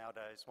reality is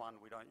nowadays,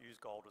 one, we don't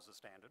use gold as a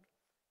standard.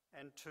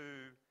 And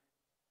two,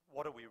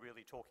 what are we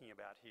really talking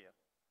about here?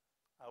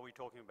 Are we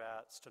talking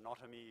about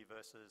stenotomy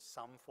versus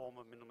some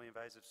form of minimally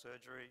invasive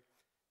surgery?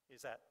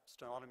 Is that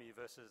stenotomy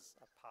versus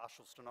a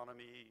partial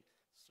stenotomy,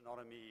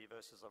 stenotomy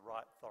versus a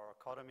right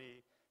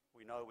thoracotomy?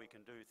 We know we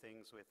can do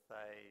things with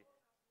a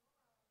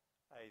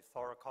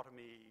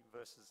thoracotomy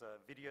versus a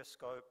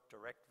videoscope,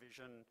 direct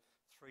vision,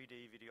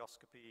 3D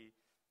videoscopy,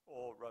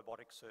 or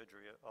robotic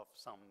surgery of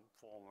some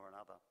form or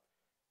another.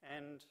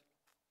 And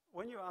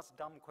when you ask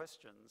dumb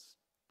questions,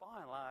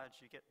 by and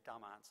large, you get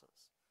dumb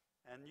answers.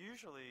 And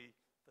usually,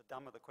 the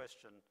dumber the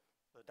question,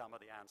 the dumber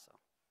the answer.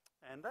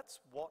 And that's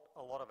what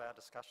a lot of our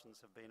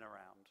discussions have been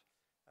around.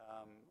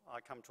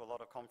 I come to a lot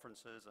of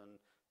conferences and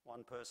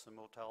one person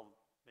will tell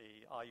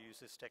me, I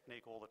use this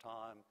technique all the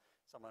time.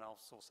 Someone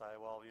else will say,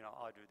 well,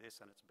 I do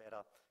this and it's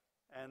better.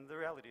 And the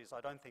reality is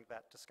I don't think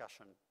that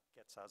discussion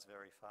gets us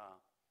very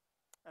far.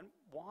 And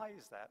why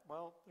is that?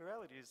 Well, the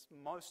reality is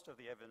most of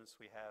the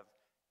evidence we have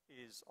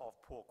is of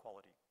poor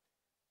quality.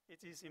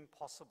 It is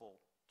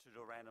impossible to do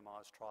a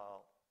randomized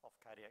trial of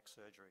cardiac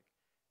surgery.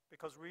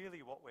 Because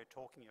really what we're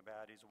talking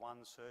about is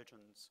one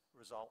surgeon's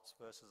results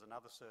versus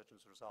another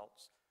surgeon's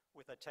results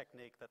with a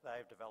technique that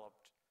they've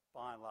developed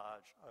by and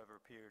large over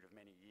a period of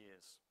many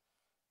years.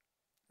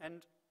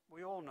 And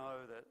we all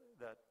know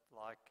that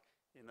like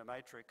in the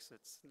Matrix,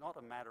 it's not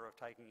a matter of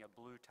taking a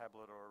blue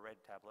tablet or a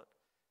red tablet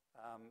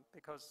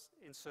because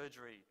in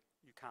surgery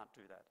you can't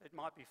do that. It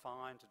might be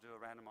fine to do a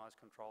randomized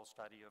control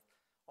study of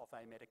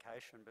a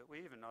medication, but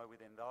we even know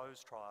within those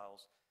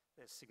trials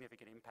there's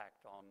significant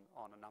impact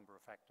on a number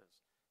of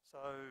factors. So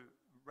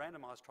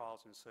randomized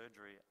trials in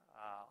surgery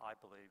are, I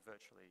believe,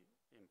 virtually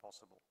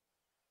impossible.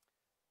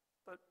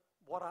 But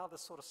what are the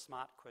sort of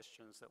smart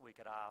questions that we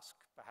could ask,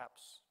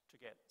 perhaps, to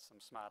get some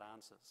smart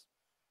answers?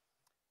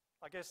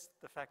 I guess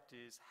the fact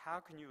is, how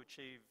can you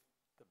achieve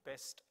the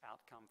best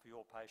outcome for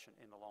your patient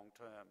in the long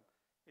term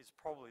is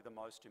probably the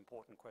most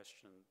important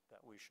question that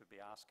we should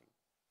be asking.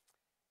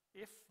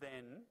 If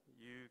then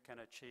you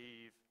can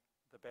achieve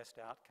the best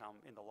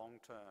outcome in the long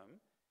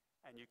term,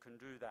 and you can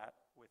do that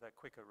with a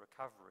quicker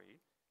recovery,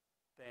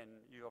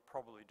 then you are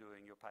probably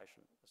doing your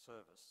patient a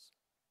service.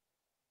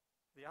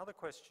 The other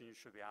question you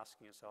should be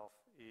asking yourself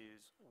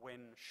is,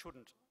 when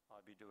shouldn't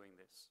I be doing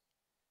this?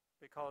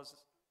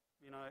 Because,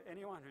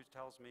 anyone who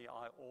tells me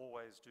I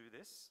always do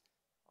this,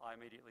 I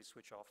immediately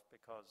switch off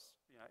because,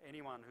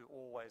 anyone who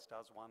always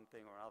does one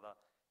thing or another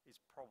is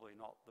probably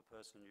not the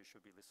person you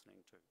should be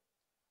listening to.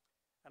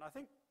 And I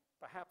think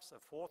perhaps a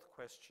fourth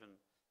question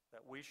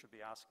that we should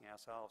be asking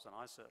ourselves, and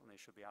I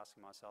certainly should be asking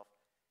myself,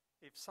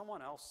 if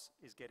someone else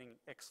is getting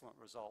excellent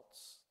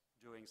results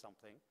doing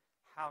something,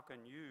 how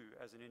can you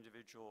as an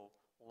individual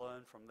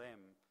learn from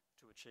them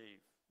to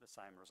achieve the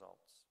same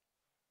results?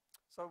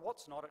 So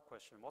what's not at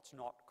question? What's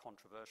not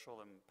controversial?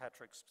 And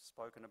Patrick's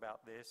spoken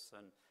about this,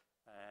 and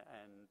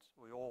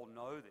we all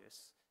know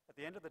this. At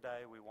the end of the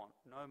day, we want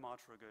no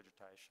mitral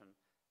regurgitation,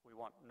 we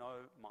want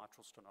no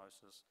mitral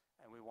stenosis,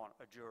 and we want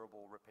a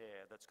durable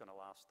repair that's going to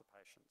last the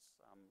patient's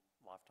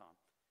lifetime.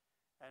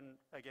 And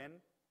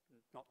again,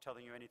 not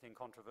telling you anything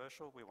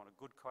controversial, we want a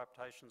good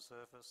coaptation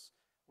surface.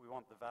 We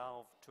want the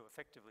valve to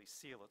effectively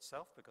seal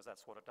itself because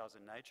that's what it does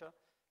in nature.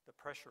 the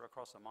pressure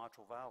across a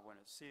mitral valve when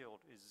it's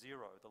sealed is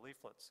zero. The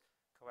leaflets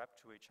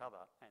coapt to each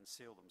other and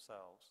seal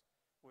themselves.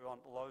 We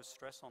want low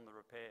stress on the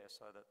repair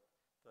so that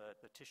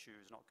the tissue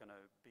is not going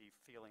to be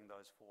feeling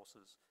those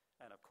forces,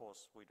 and of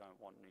course we don't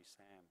want any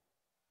SAM.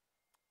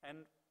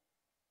 And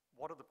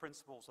what are the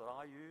principles that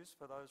I use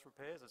for those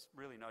repairs? It's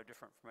really no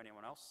different from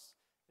anyone else,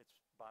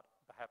 but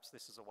perhaps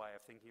this is a way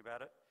of thinking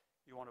about it.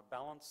 You want to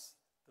balance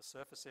the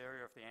surface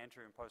area of the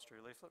anterior and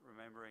posterior leaflet,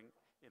 remembering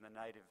in the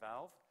native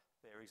valve,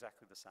 they're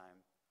exactly the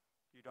same.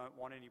 You don't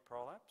want any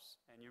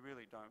prolapse, and you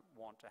really don't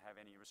want to have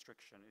any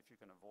restriction if you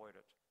can avoid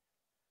it.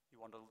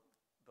 You want the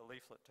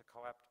leaflet to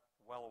coapt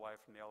well away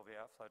from the LV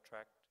outflow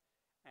tract,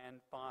 and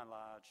by and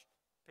large,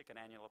 pick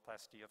an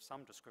annuloplasty of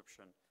some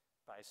description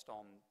based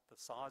on the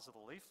size of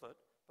the leaflet,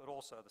 but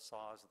also the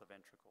size of the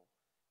ventricle.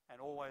 And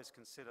always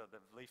consider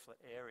the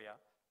leaflet area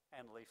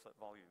and leaflet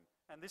volume.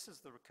 And this is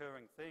the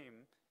recurring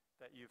theme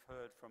that you've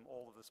heard from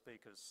all of the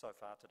speakers so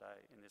far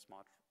today in this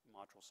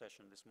mitral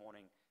session this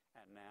morning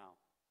and now.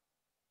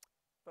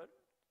 But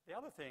the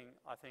other thing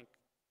I think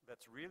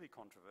that's really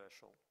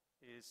controversial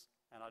is,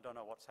 and I don't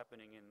know what's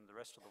happening in the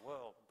rest of the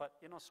world, but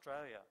in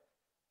Australia,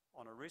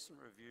 on a recent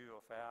review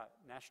of our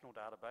national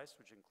database,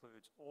 which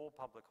includes all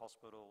public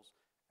hospitals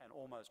and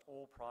almost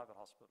all private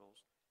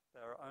hospitals,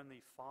 there are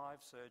only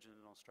 5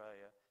 surgeons in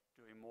Australia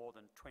doing more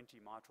than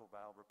 20 mitral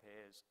valve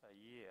repairs a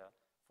year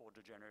for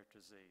degenerative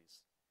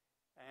disease.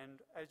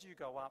 And as you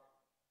go up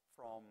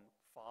from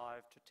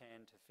 5 to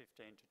 10 to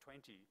 15 to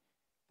 20,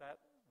 that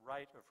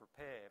rate of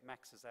repair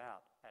maxes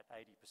out at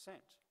 80%.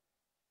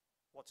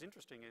 What's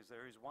interesting is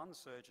there is one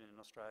surgeon in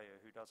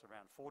Australia who does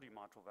around 40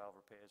 mitral valve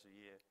repairs a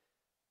year,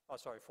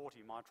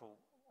 40 mitral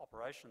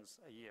operations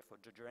a year for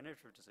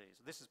degenerative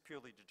disease. This is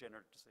purely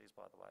degenerative disease,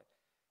 by the way,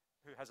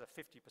 who has a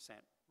 50%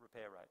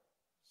 repair rate.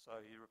 So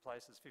he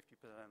replaces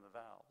 50% of the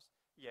valves,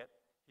 yet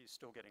he's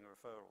still getting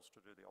referrals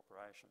to do the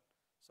operation.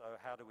 So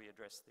how do we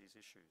address these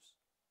issues?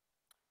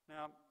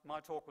 Now,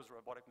 my talk was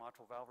robotic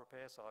mitral valve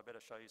repair, so I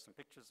better show you some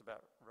pictures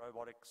about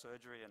robotic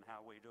surgery and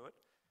how we do it.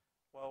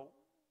 Well,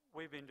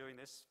 we've been doing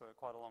this for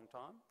quite a long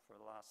time, for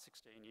the last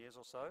 16 years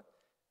or so,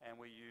 and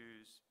we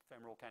use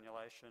femoral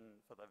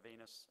cannulation for the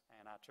venous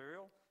and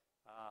arterial.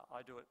 I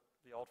do it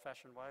the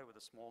old-fashioned way with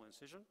a small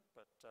incision,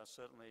 but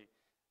certainly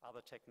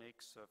other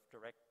techniques of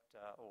direct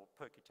or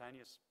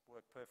percutaneous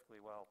work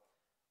perfectly well.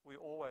 We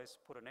always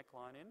put a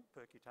neckline in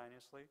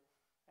percutaneously,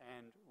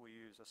 and we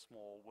use a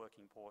small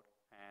working port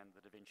and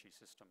the Da Vinci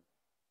system.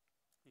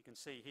 You can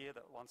see here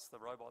that once the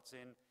robot's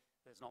in,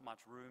 there's not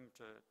much room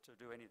to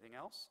do anything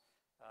else,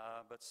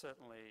 but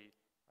certainly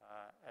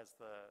as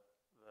the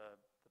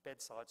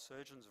bedside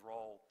surgeon's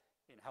role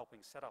in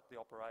helping set up the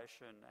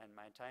operation and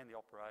maintain the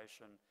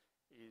operation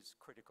is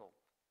critical.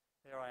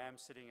 There I am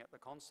sitting at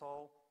the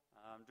console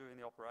doing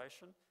the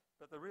operation,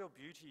 but the real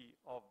beauty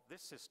of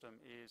this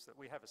system is that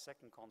we have a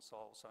second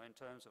console, so in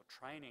terms of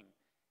training,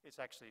 it's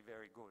actually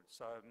very good.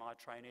 So my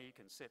trainee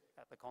can sit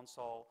at the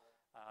console,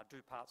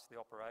 do parts of the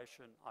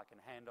operation, I can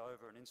hand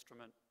over an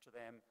instrument to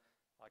them,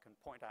 I can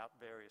point out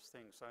various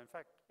things. So in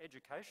fact,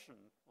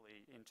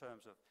 educationally, in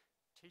terms of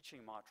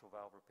teaching mitral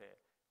valve repair,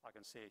 I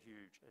can see a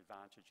huge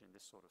advantage in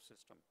this sort of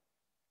system.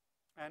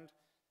 And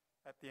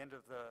at the end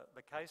of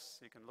the case,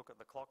 you can look at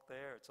the clock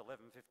there, it's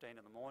 11:15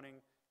 in the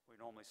morning, we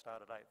normally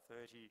start at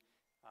 8:30,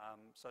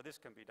 so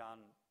this can be done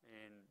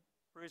in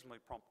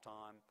reasonably prompt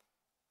time,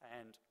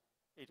 and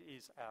it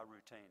is our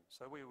routine.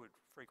 So we would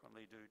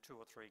frequently do 2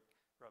 or 3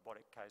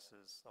 robotic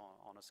cases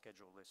on a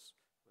schedule list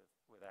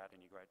without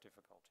any great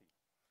difficulty.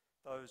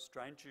 Those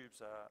drain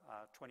tubes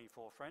are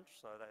 24 French,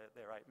 so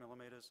they're 8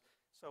 millimeters.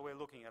 So we're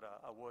looking at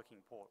a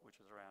working port, which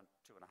is around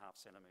 2.5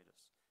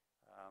 centimeters.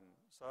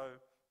 So,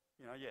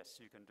 you know, yes,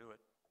 you can do it.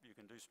 You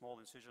can do small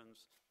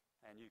incisions,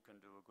 and you can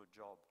do a good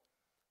job.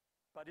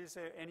 But is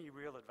there any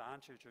real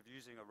advantage of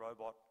using a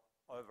robot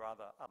over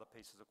other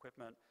pieces of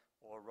equipment,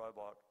 or a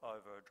robot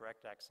over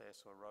direct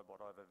access, or a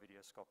robot over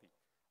videoscopy?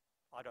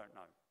 I don't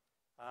know.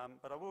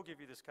 But I will give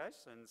you this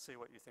case and see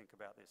what you think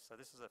about this. So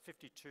this is a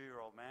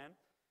 52-year-old man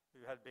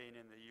who had been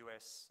in the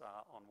US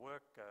on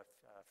work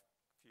a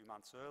few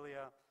months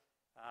earlier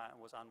and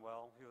was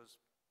unwell. He was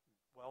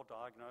well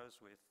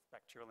diagnosed with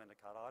bacterial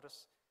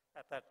endocarditis.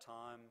 At that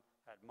time,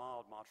 had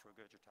mild mitral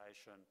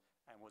regurgitation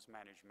and was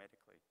managed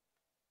medically.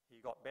 He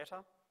got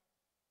better,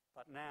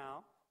 but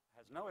now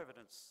has no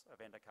evidence of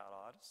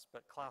endocarditis,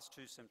 but class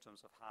 2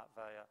 symptoms of heart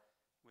failure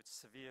with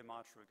severe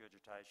mitral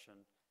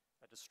regurgitation,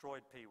 a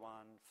destroyed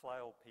P1,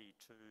 flail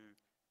P2,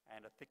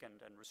 and a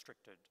thickened and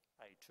restricted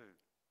A2.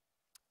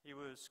 He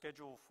was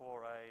scheduled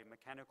for a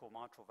mechanical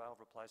mitral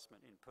valve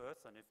replacement in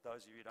Perth, and if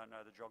those of you don't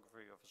know the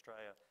geography of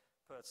Australia,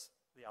 Perth's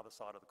the other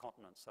side of the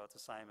continent, so it's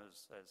the same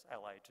as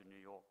LA to New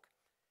York.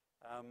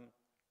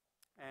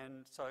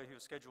 And so he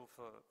was scheduled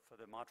for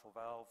the mitral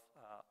valve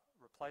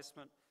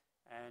replacement,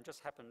 and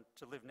just happened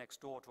to live next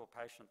door to a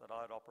patient that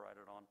I had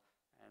operated on,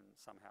 and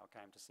somehow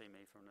came to see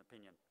me for an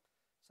opinion.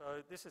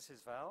 So this is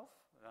his valve.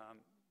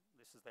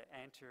 This is the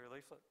anterior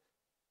leaflet.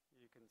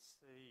 You can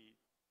see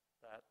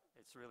that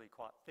it's really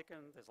quite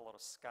thickened. There's a lot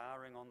of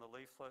scarring on the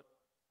leaflet.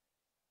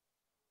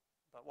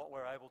 But what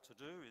we're able to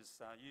do is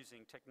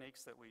using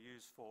techniques that we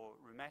use for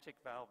rheumatic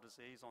valve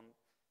disease on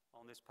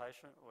this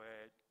patient.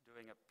 We're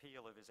doing a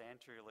peel of his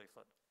anterior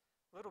leaflet.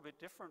 A little bit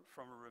different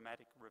from a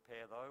rheumatic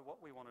repair though.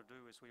 What we want to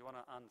do is we want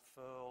to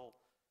unfurl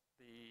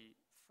the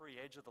free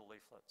edge of the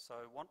leaflet.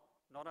 So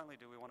not only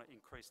do we want to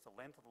increase the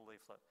length of the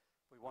leaflet,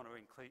 we want to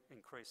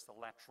increase the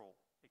lateral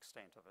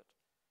extent of it.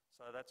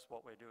 So that's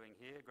what we're doing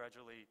here,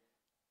 gradually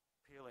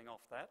peeling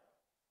off that,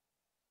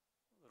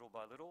 little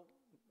by little,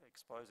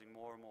 exposing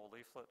more and more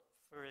leaflet,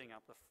 freeing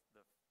up the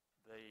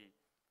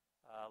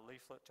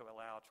leaflet to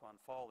allow it to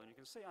unfold. And you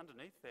can see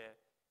underneath there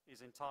is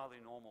entirely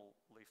normal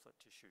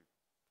leaflet tissue.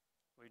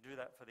 We do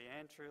that for the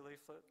anterior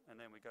leaflet, and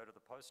then we go to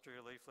the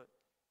posterior leaflet.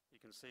 You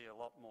can see a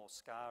lot more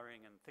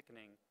scarring and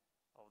thickening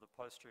of the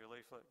posterior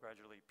leaflet,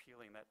 gradually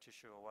peeling that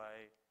tissue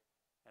away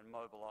and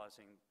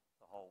mobilizing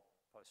the whole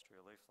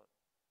posterior leaflet.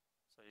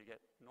 So you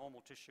get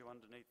normal tissue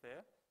underneath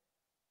there.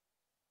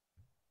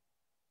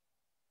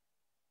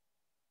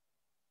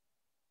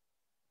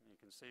 And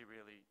you can see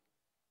really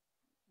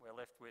we're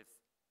left with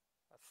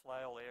a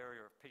flail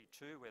area of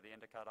P2 where the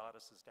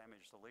endocarditis has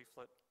damaged the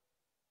leaflet.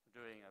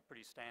 We're doing a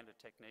pretty standard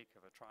technique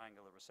of a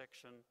triangular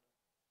resection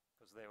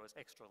because there was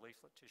extra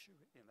leaflet tissue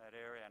in that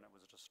area and it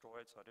was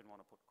destroyed, so I didn't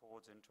want to put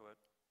cords into it.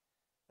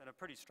 Then a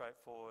pretty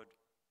straightforward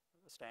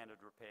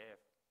standard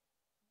repair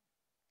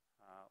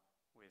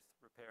with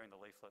repairing the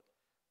leaflet.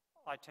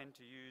 I tend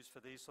to use for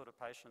these sort of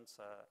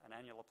patients an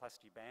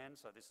annuloplasty band,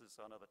 so this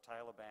is another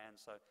tailor band,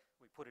 so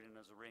we put it in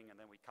as a ring and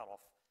then we cut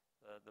off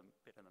the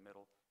bit in the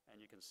middle, and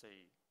you can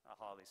see a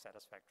highly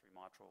satisfactory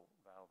mitral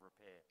valve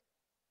repair.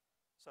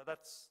 So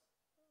that's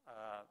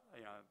a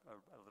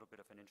little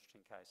bit of an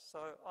interesting case.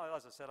 So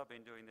as I said, I've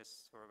been doing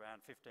this for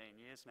around 15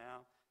 years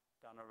now,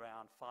 done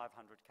around 500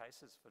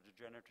 cases for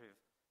degenerative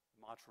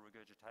mitral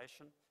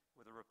regurgitation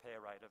with a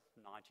repair rate of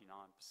 99%.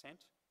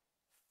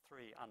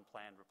 3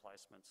 unplanned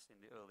replacements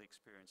in the early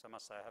experience. I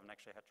must say I haven't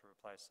actually had to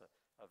replace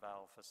a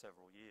valve for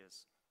several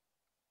years.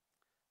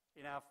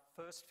 In our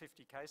first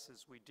 50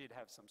 cases, we did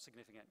have some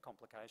significant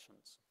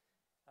complications.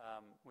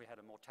 We had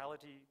a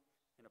mortality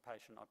in a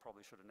patient I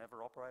probably should have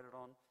never operated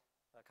on,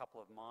 a couple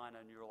of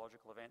minor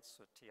neurological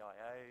events or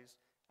TIAs,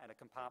 and a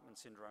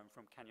compartment syndrome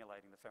from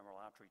cannulating the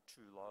femoral artery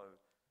too low,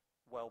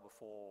 well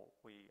before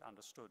we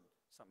understood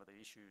some of the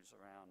issues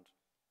around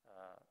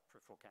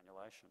peripheral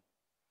cannulation.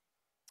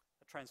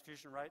 The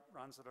transfusion rate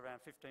runs at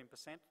around 15%,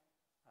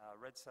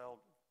 red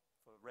cell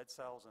for red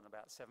cells and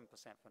about 7%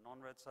 for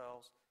non-red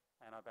cells,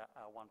 and about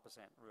a 1%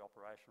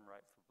 reoperation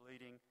rate for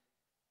bleeding.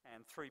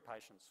 And 3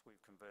 patients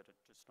we've converted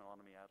to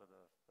sternotomy out of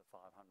the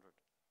 500.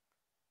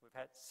 We've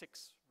had 6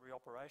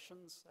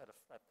 reoperations at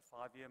the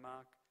 5-year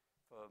mark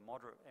for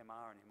moderate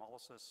MR and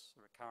hemolysis,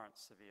 recurrent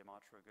severe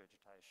mitral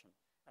regurgitation,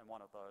 and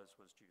one of those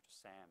was due to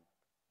SAM.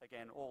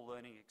 Again, all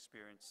learning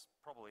experience,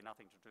 probably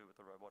nothing to do with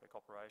the robotic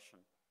operation.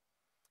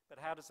 But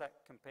how does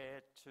that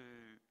compare to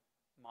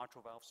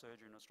mitral valve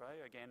surgery in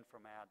Australia? Again,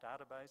 from our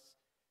database,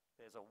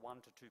 there's a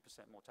 1 to 2%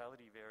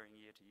 mortality varying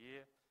year to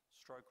year,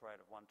 stroke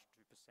rate of 1 to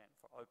 2%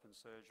 for open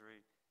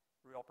surgery,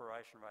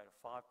 reoperation rate of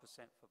 5%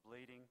 for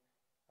bleeding,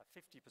 a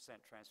 50%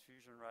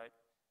 transfusion rate,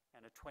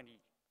 and a 25%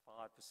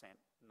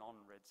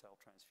 non-red cell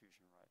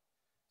transfusion rate.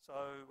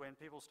 So when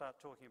people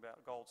start talking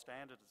about gold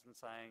standards and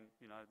saying,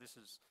 you know, this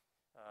is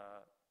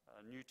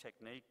a new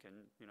technique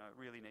and, you know, it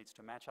really needs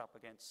to match up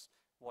against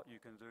what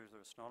you can do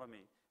through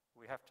sternotomy,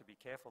 we have to be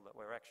careful that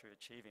we're actually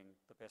achieving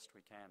the best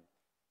we can.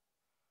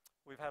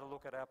 We've had a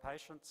look at our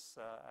patients,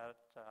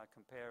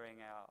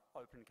 comparing our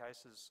open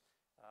cases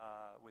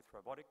with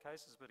robotic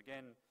cases, but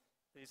again,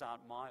 these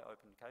aren't my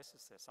open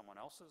cases, they're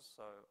someone else's,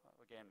 so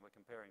again, we're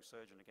comparing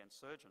surgeon against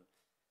surgeon.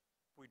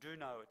 We do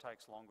know it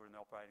takes longer in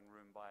the operating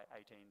room by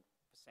 18%.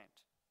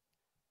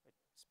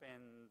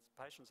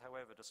 Patients,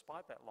 however,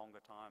 despite that longer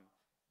time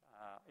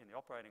in the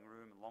operating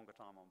room and longer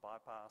time on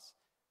bypass,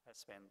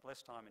 spend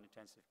less time in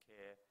intensive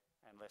care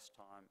and less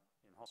time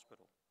in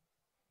hospital.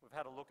 We've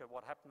had a look at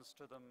what happens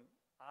to them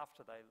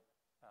after they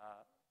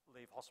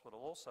leave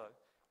hospital also,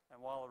 and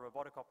while a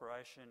robotic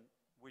operation,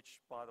 which,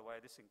 by the way,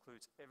 this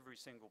includes every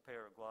single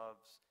pair of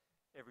gloves,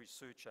 every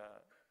suture,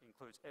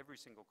 includes every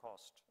single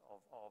cost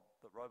of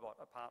the robot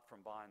apart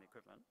from buying the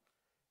equipment,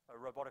 a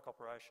robotic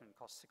operation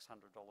costs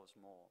 $600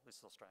 more.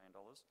 This is Australian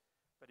dollars.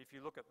 But if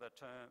you look at the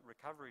term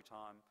recovery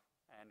time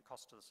and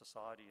cost to the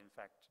society, in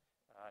fact,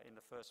 in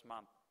the first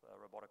month, a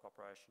robotic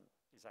operation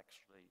is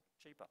actually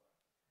cheaper.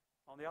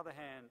 On the other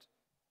hand,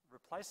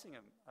 replacing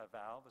a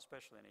valve,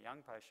 especially in a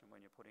young patient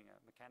when you're putting a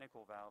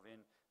mechanical valve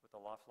in with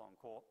the lifelong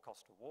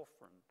cost of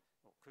warfarin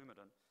or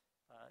Coumadin,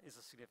 is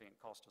a significant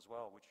cost as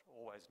well, which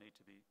always need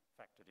to be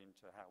factored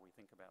into how we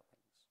think about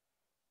things.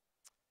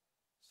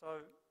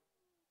 So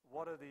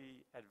what are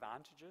the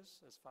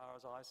advantages as far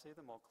as I see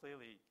them? Well,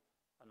 clearly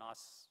a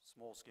nice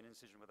small skin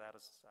incision without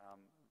it's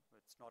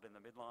not in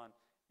the midline,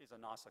 is a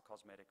nicer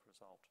cosmetic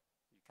result.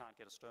 You can't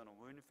get a sternal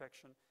wound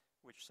infection,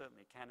 which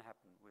certainly can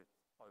happen with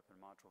open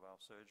mitral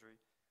valve surgery.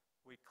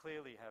 We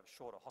clearly have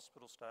shorter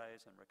hospital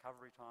stays and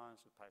recovery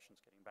times with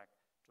patients getting back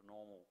to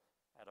normal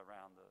at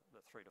around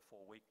the 3 to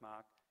 4 week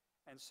mark.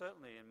 And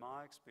certainly in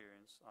my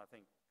experience, I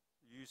think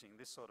using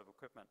this sort of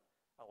equipment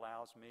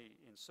allows me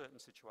in certain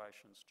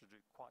situations to do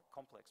quite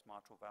complex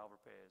mitral valve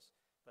repairs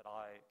that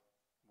I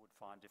would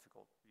find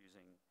difficult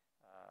using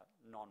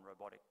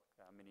non-robotic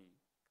mini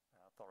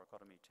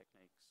thoracotomy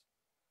techniques.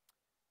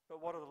 But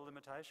what are the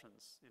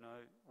limitations? You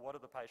know, what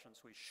are the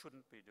patients we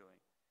shouldn't be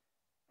doing?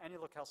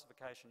 Annular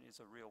calcification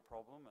is a real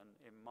problem, and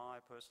in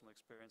my personal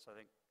experience, I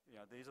think, you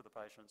know, these are the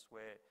patients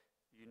where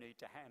you need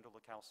to handle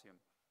the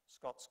calcium.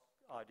 Scott's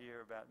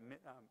idea about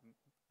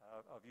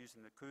of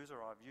using the Cousa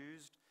I've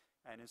used,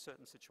 and in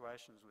certain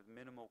situations with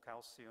minimal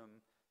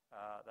calcium,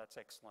 that's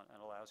excellent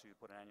and allows you to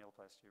put an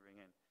annuloplasty ring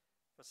in.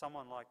 For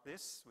someone like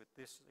this, with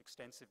this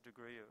extensive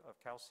degree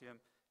of calcium,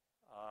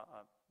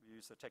 I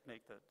use the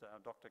technique that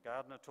Dr.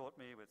 Gardner taught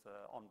me with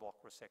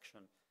en-bloc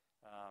resection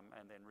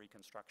and then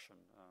reconstruction,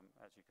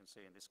 as you can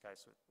see in this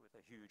case with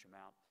a huge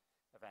amount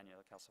of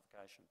annular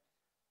calcification.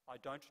 I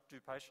don't do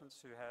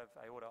patients who have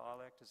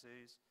aorta-iliac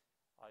disease.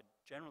 I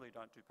generally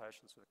don't do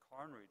patients with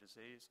coronary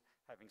disease.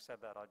 Having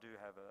said that, I do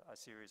have a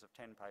series of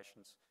 10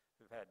 patients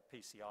who've had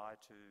PCI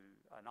to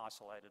an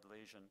isolated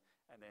lesion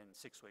and then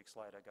 6 weeks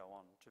later go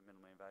on to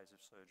minimally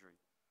invasive surgery.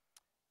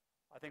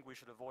 I think we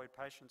should avoid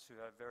patients who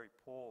have very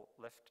poor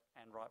left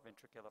and right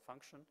ventricular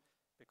function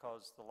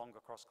because the longer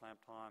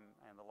cross-clamp time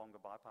and the longer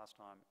bypass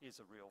time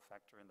is a real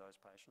factor in those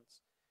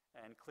patients.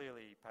 And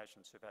clearly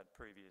patients who've had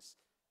previous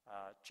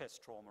chest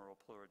trauma or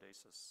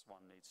pleurodesis,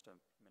 one needs to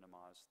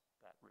minimize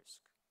that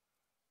risk.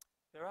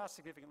 There are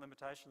significant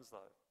limitations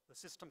though. The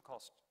system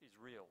cost is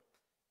real.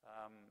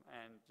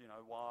 And you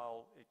know,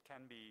 while it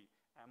can be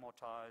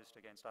amortized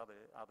against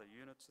other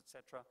units,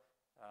 etc.,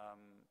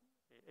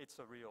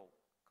 it's a real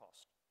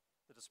cost.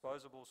 The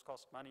disposables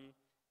cost money,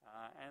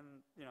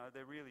 and you know,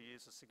 there really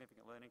is a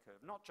significant learning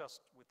curve, not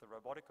just with the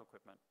robotic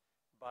equipment,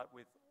 but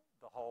with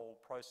the whole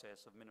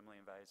process of minimally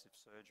invasive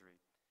surgery.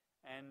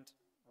 And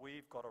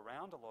we've got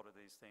around a lot of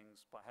these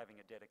things by having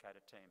a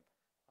dedicated team.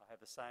 I have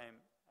the same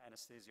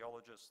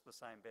anesthesiologist, the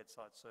same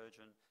bedside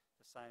surgeon,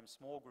 the same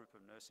small group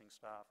of nursing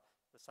staff,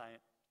 the same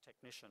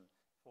technician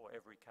for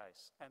every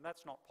case. And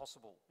that's not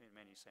possible in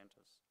many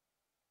centres.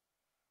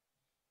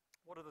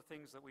 What are the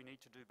things that we need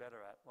to do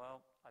better at?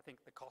 Well, I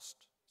think the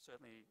cost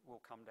certainly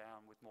will come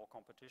down with more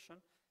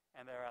competition,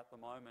 and there are at the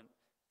moment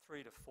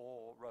 3 to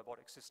 4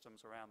 robotic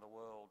systems around the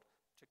world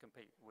to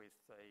compete with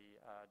the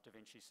Da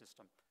Vinci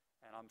system,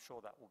 and I'm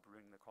sure that will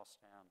bring the cost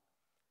down.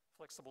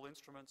 Flexible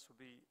instruments would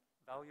be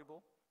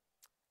valuable.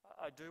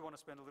 I do want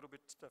to spend a little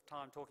bit of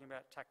time talking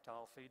about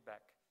tactile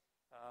feedback.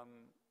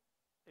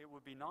 It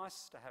would be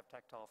nice to have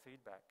tactile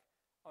feedback,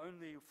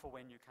 only for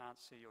when you can't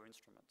see your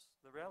instruments.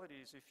 The reality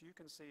is if you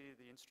can see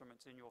the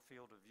instruments in your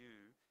field of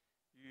view,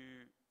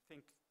 you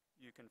think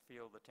you can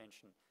feel the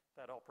tension.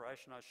 That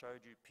operation I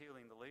showed you,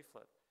 peeling the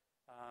leaflet,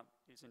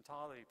 is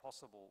entirely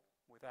possible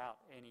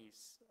without any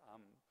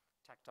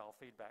tactile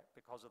feedback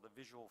because of the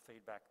visual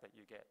feedback that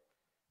you get.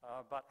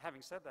 But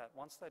having said that,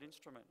 once that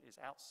instrument is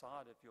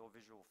outside of your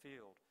visual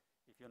field,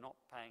 if you're not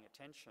paying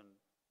attention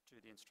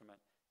to the instrument,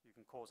 you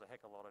can cause a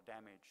heck of a lot of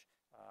damage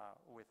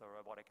with a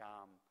robotic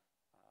arm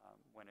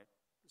when it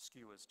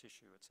skewers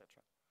tissue, etc.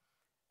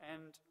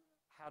 And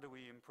how do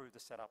we improve the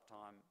setup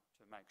time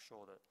to make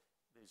sure that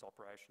these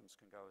operations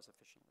can go as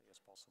efficiently as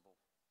possible?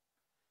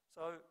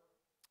 So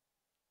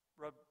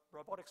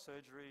robotic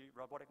surgery,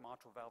 robotic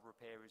mitral valve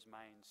repair is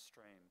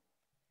mainstream.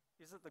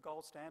 Is it the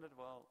gold standard?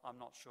 Well, I'm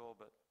not sure,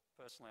 but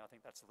personally I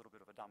think that's a little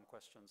bit of a dumb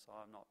question, so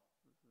I'm not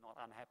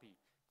unhappy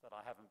that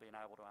I haven't been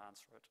able to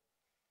answer it.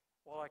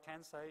 What I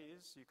can say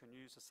is you can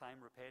use the same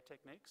repair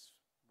techniques,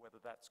 whether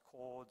that's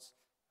cords,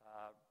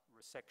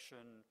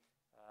 resection,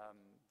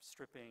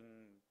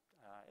 stripping,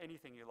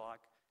 anything you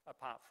like,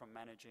 apart from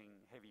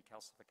managing heavy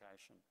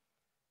calcification.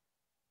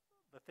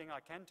 The thing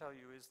I can tell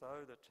you is,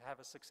 though, that to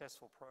have a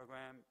successful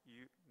program,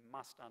 you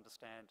must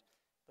understand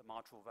the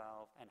mitral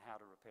valve and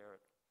how to repair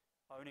it.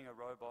 Owning a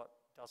robot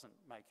doesn't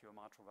make you a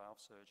mitral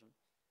valve surgeon.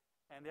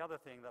 And the other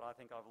thing that I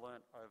think I've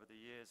learnt over the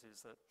years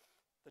is that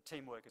the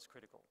teamwork is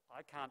critical.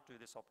 I can't do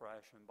this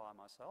operation by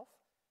myself,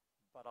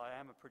 but I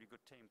am a pretty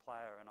good team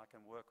player and I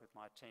can work with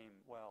my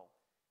team well.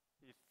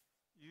 If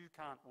you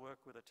can't work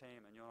with a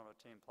team and you're not a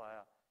team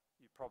player,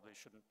 you probably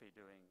shouldn't be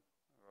doing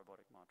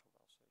robotic mitral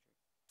valve surgery.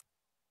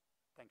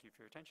 Thank you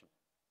for your attention.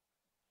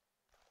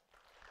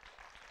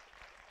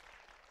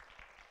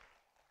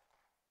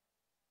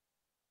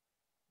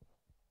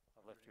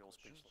 I've left you all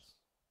speechless.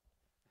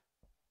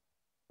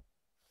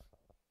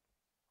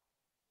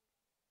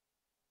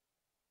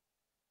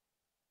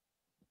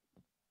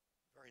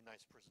 Very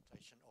nice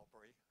presentation,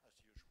 Aubrey, as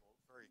usual,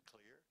 very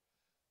clear.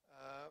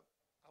 I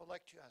would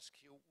like to ask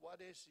you,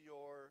 what is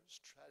your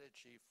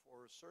strategy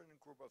for a certain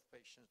group of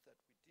patients that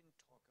we didn't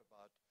talk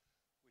about,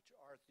 which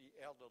are the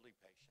elderly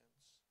patients,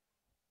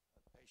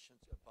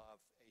 patients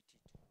above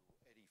 82,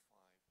 85?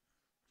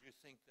 Do you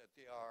think that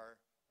they are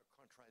a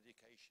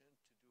contraindication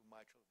to do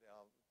mitral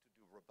valve, to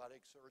do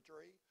robotic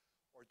surgery?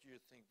 Or do you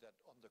think that,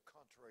 on the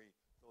contrary,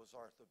 those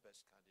are the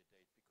best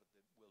candidates because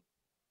they will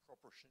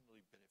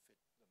proportionally benefit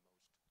the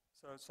most?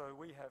 So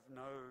we have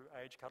no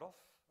age cutoff.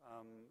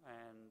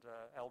 and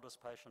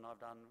eldest patient I've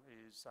done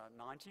is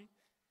 90,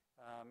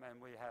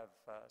 and we have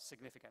a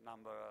significant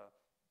number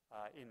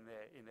in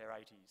their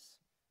 80s.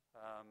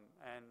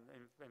 And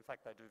in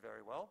fact, they do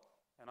very well.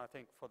 And I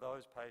think for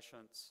those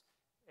patients,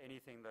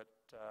 anything that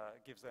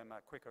gives them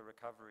a quicker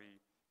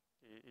recovery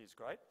is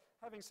great.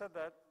 Having said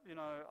that, you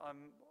know,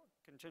 I'm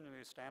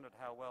continually astounded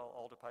how well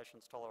older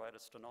patients tolerate a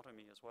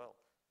stenotomy as well.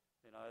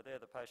 You know, they're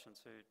the patients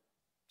who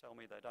tell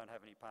me they don't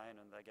have any pain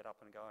and they get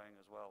up and going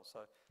as well.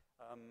 So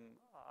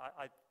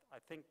I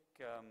think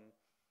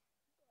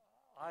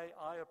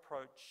I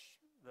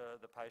approach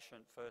the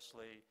patient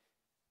firstly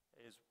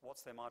is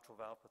what's their mitral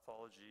valve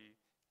pathology,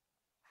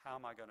 how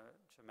am I going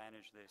to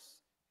manage this?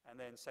 And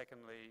then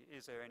secondly,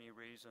 is there any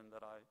reason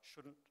that I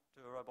shouldn't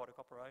do a robotic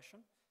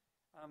operation?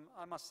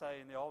 I must say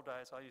in the old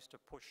days I used to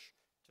push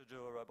to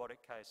do a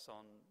robotic case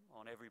on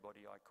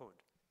everybody I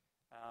could.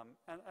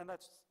 And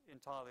that's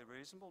entirely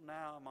reasonable.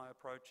 Now my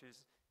approach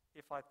is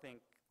if I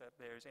think that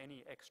there's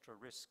any extra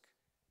risk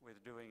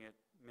with doing it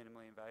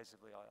minimally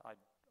invasively, I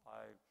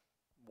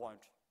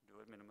won't do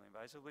it minimally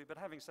invasively. But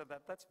having said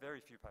that, that's very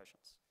few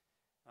patients.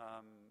 You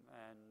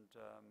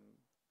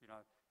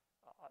know,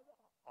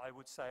 I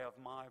would say of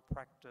my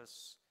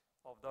practice,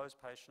 of those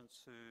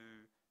patients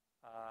who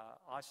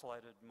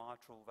isolated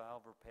mitral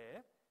valve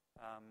repair,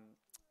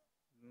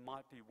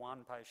 might be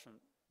one patient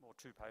or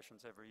two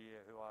patients every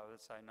year who I would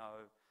say,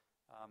 no,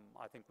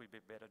 I think we'd be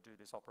better do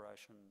this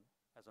operation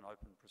as an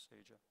open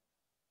procedure.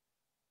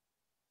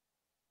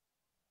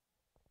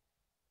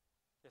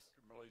 Yes?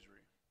 Malaysia.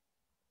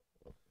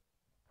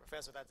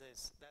 Professor, that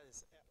is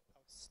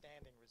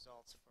outstanding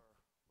results for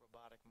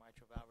robotic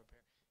mitral valve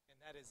repair. And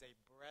that is a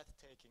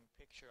breathtaking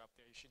picture up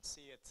there. You should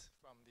see it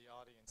from the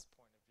audience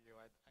point of view.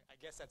 I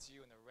guess that's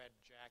you in the red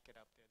jacket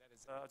up there. That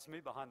is. It's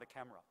me behind the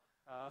camera.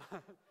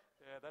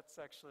 Yeah, that's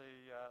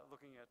actually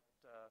looking at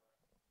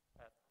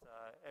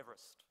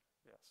Everest.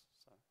 Yes,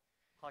 so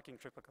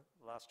hiking trip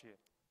last year.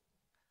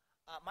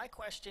 My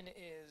question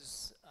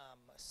is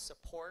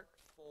support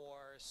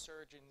for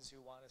surgeons who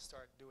want to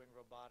start doing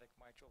robotic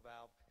mitral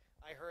valve.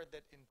 I heard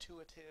that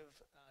Intuitive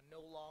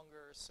no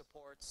longer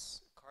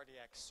supports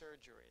cardiac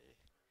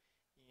surgery.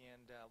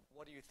 And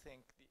what do you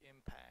think the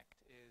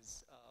impact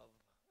is of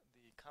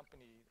the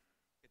company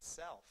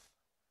itself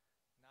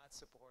not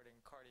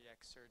supporting cardiac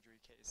surgery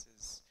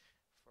cases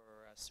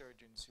for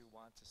surgeons who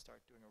want to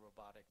start doing a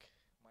robotic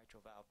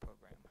mitral valve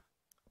program?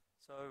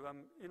 So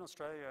in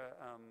Australia,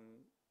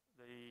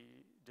 the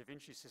Da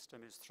Vinci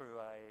system is through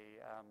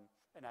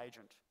an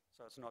agent,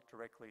 so it's not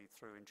directly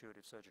through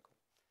Intuitive Surgical.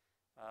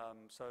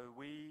 So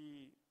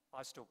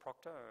I still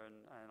proctor,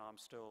 and I'm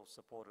still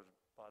supported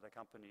by the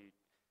company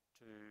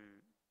to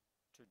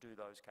do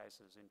those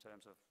cases in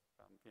terms of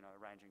you know,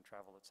 arranging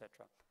travel,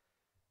 etc.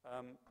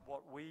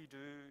 What we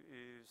do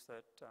is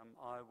that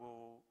I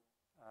will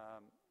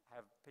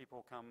have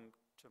people come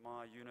to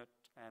my unit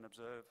and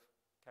observe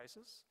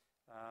cases,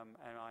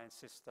 and I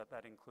insist that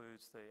that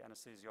includes the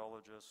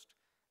anesthesiologist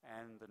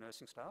and the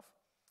nursing staff,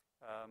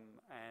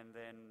 and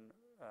then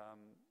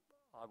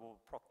I will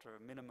proctor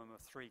a minimum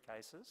of 3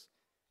 cases.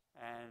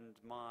 And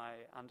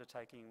my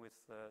undertaking with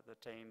the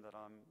team that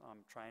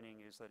I'm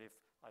training is that if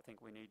I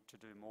think we need to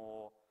do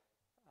more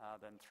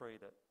than 3,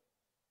 that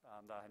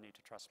they need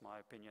to trust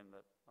my opinion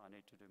that I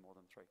need to do more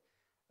than 3.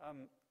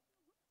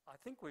 I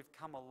think we've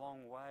come a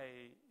long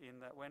way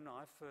in that when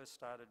I first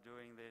started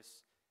doing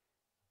this,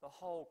 the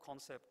whole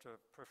concept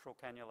of peripheral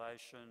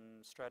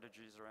cannulation,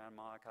 strategies around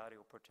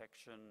myocardial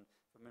protection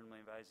for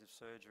minimally invasive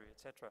surgery,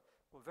 etc.,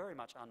 were very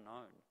much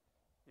unknown.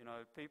 You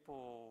know,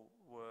 people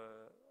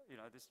were, you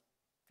know, this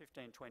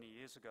 15, 20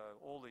 years ago,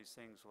 all these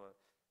things were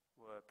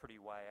pretty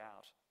way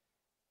out.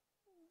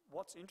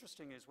 What's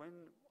interesting is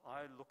when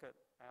I look at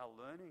our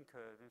learning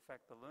curve, in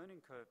fact, the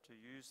learning curve to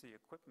use the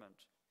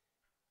equipment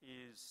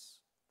is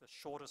the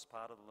shortest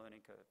part of the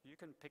learning curve. You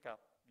can pick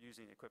up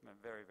using the equipment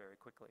very, very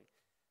quickly.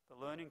 The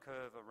learning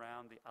curve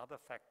around the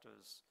other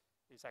factors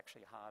is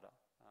actually harder.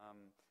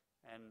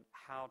 And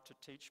how to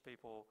teach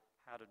people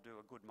how to do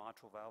a good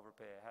mitral valve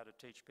repair, how to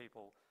teach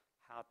people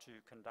how to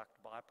conduct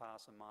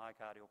bypass and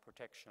myocardial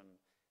protection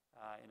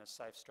in a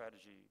safe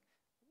strategy,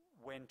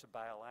 when to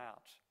bail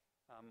out.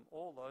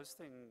 All those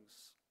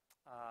things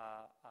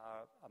are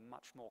a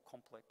much more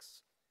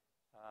complex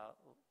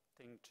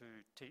thing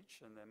to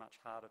teach, and they're much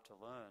harder to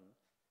learn.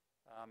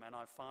 And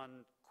I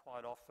find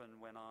quite often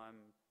when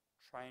I'm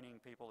training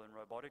people in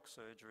robotic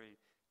surgery,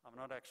 I'm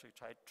not actually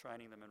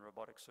training them in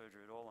robotic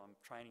surgery at all. I'm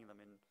training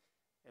them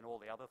in all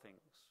the other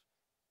things.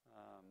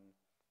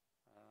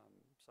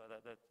 So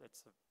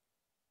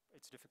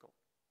it's difficult.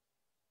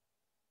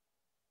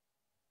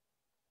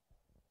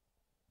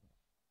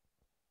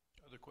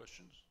 Other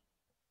questions?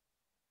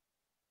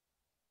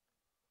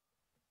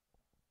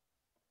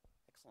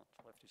 Excellent.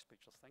 Left you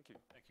speechless. Thank you.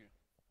 Thank you.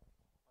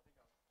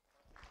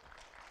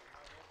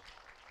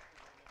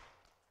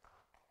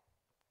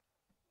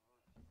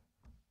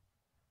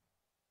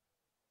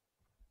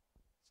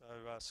 So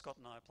Scott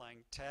and I are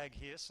playing tag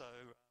here, so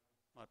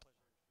my pleasure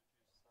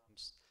to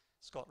introduce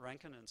Scott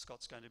Rankin, and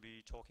Scott's going to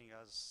be talking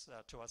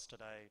to us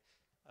today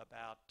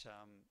about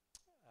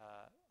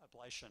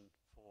ablation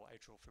for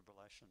atrial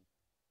fibrillation.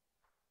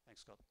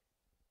 Thanks, Scott.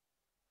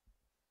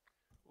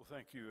 Well,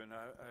 thank you, and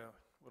I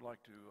would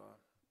like to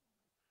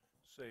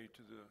say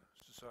to the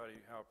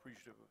Society how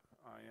appreciative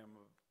I am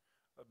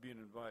of being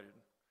invited.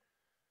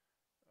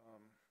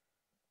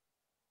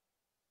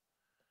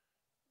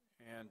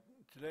 And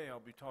today I'll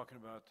be talking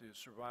about the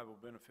survival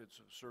benefits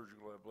of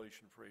surgical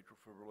ablation for atrial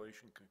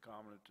fibrillation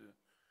concomitant to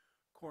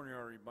coronary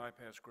artery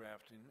bypass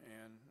grafting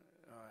and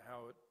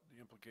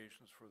the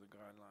implications for the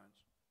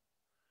guidelines.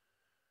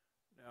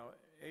 Now,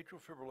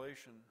 atrial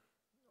fibrillation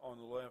on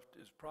the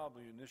left is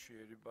probably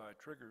initiated by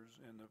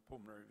triggers in the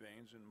pulmonary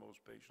veins in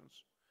most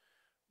patients,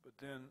 but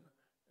then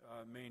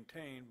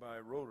maintained by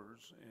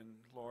rotors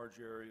in large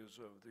areas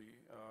of the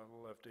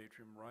left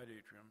atrium, right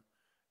atrium,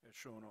 as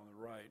shown on the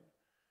right.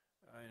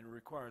 And it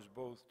requires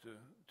both to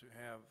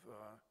have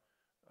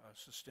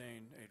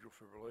sustained atrial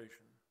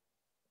fibrillation.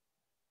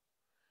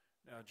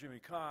 Now, Jimmy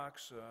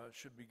Cox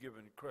should be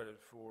given credit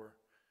for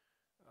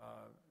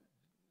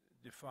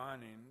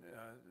defining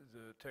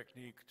the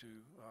technique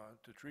to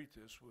treat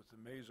this with the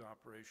maze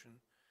operation.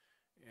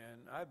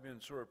 And I've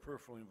been sort of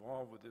peripherally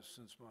involved with this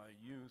since my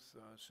youth,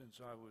 since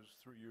I was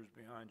 3 years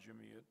behind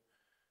Jimmy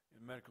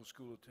in medical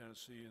school at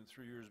Tennessee and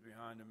 3 years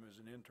behind him as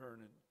an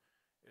intern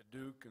at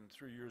Duke and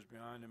 3 years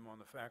behind him on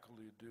the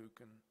faculty at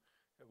Duke, and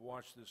have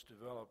watched this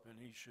develop,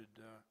 and he's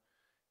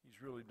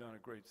really done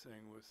a great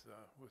thing with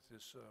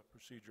this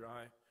procedure.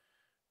 I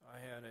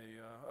had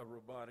a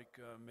robotic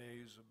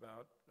maze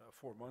about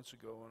 4 months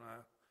ago, and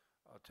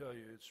I'll tell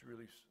you, it's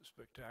really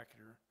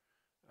spectacular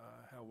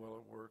how well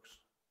it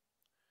works.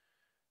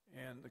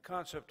 And the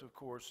concept, of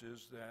course,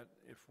 is that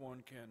if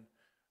one can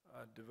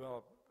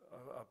develop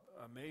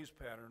a maze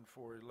pattern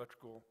for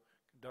electrical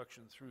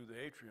conduction through the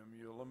atrium,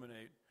 you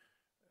eliminate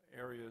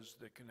areas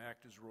that can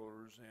act as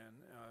rotors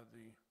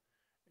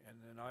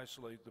and then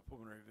isolate the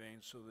pulmonary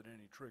veins so that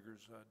any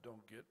triggers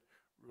don't get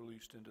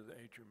released into the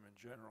atrium in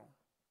general.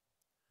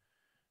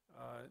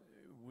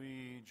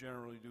 We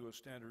generally do a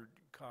standard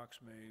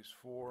Cox maze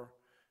 4,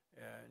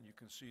 and you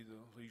can see the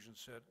lesion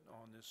set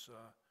on this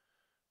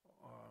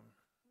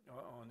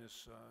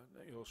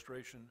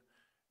illustration.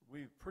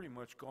 We've pretty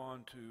much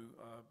gone to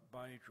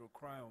biatrial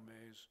cryo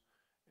maze,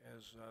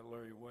 as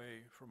Larry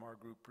Way from our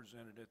group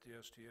presented at the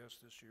STS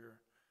this year.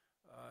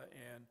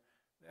 And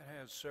that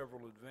has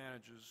several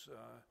advantages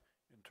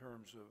in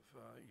terms of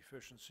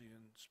efficiency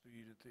and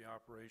speed at the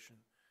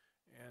operation.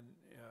 And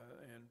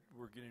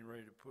we're getting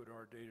ready to put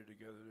our data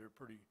together. They're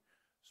pretty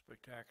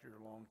spectacular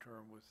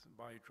long-term with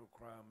biatrial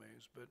cryo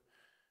maze, but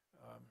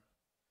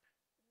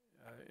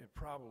it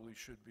probably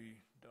should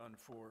be done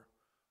for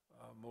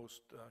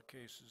most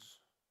cases.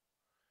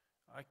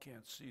 I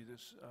can't see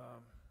this.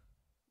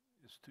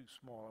 It's too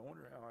small. I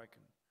wonder how I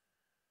can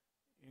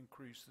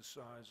increase the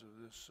size of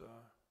this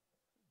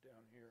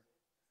down here.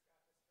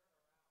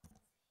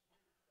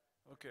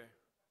 Okay.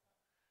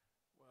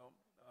 Well,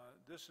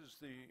 this is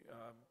the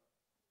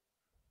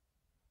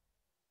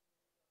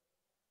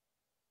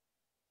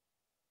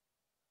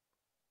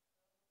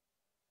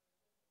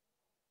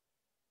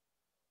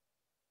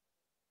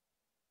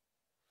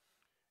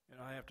and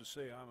I have to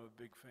say I'm a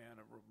big fan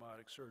of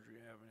robotic surgery.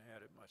 I haven't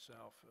had it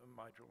myself,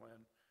 mitral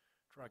and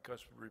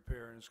tricuspid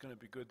repair, and it's going to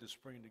be good this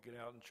spring to get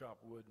out and chop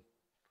wood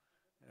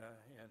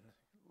and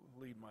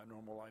lead my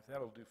normal life.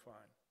 That'll do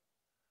fine.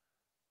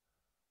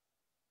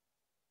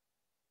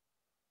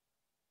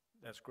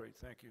 That's great,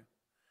 thank you.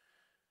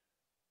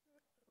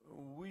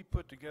 We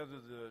put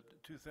together the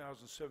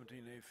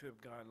 2017 AFib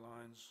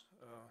guidelines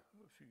a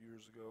few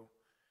years ago,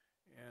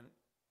 and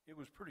it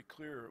was pretty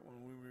clear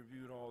when we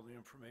reviewed all the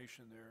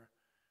information there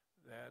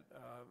that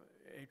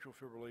atrial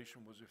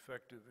fibrillation was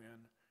effective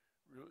in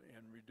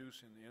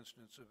reducing the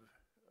incidence of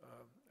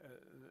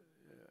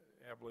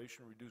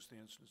ablation, reduce the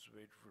incidence of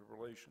atrial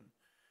fibrillation.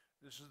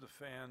 This is the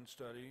FAN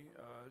study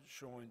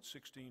showing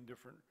 16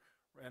 different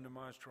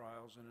randomized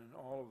trials, and in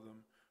all of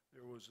them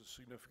there was a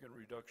significant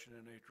reduction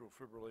in atrial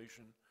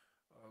fibrillation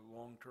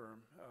long-term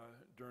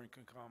during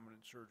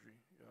concomitant surgery,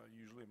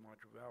 usually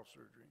mitral valve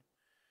surgery.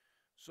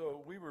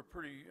 So we were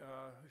we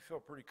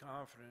felt pretty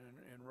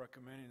confident in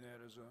recommending that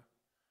as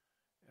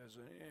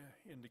an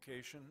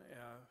indication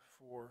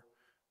for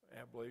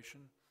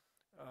ablation.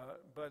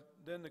 But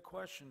then the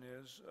question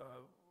is,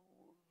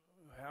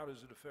 how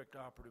does it affect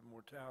operative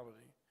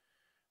mortality?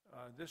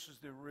 This is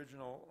the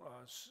original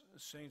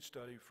SAINT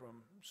study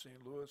from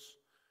St. Louis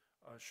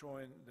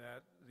showing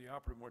that the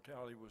operative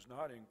mortality was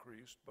not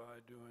increased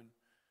by doing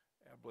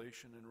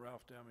ablation in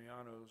Ralph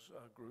Damiano's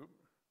group.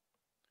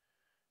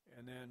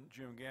 And then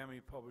Jim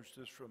Gammy published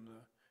this from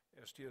the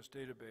STS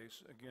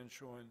database, again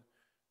showing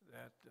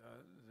that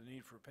the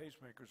need for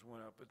pacemakers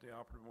went up, but the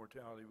operative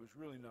mortality was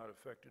really not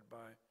affected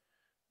by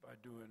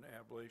doing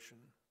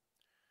ablation.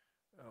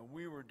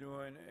 We were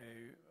doing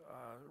a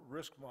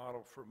risk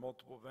model for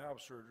multiple valve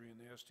surgery in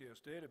the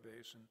STS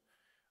database, and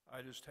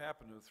I just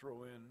happened to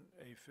throw in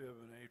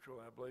AFib and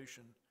atrial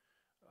ablation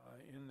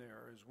in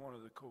there as one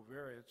of the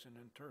covariates, and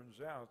it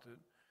turns out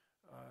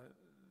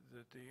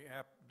that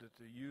that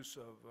the use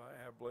of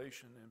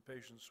ablation in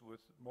patients with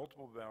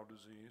multiple valve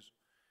disease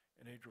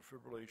and atrial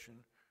fibrillation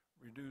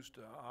reduced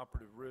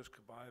operative risk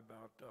by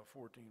about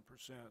 14%.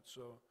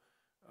 So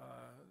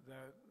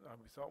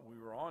we thought we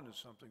were on to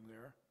something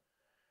there.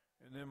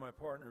 And then my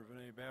partner,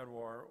 Vinay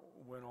Badwar,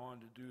 went on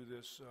to do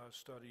this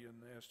study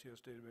in the STS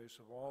database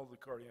of all the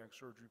cardiac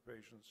surgery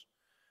patients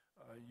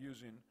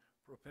using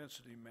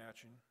propensity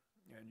matching.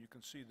 And you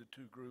can see the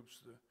two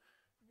groups, the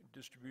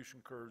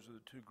distribution curves of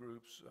the two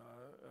groups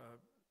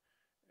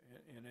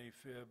in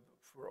AFib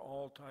for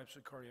all types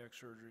of cardiac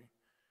surgery,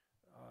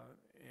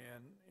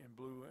 and in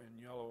blue and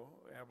yellow,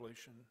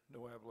 ablation,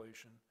 no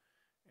ablation.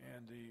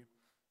 And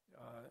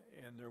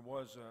there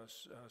was a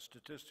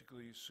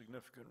statistically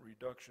significant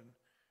reduction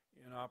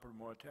in operative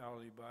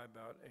mortality by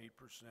about 8%.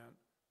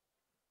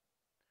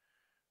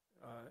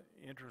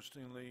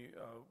 Interestingly,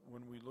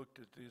 when we looked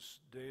at these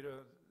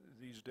data,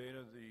 the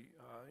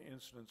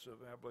incidence of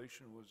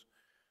ablation was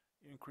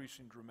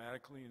increasing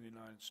dramatically in the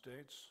United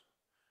States,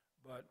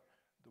 but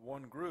the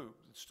one group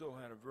that still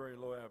had a very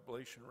low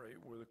ablation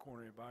rate were the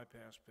coronary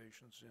bypass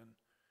patients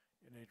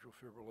in atrial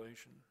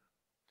fibrillation.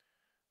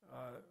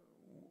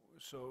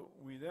 So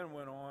we then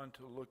went on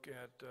to look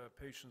at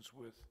patients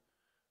with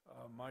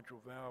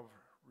mitral valve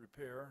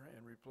repair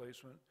and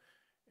replacement.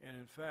 And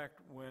in fact,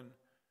 when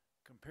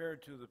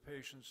compared to the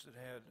patients that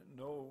had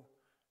no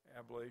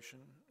ablation,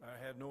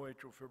 had no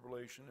atrial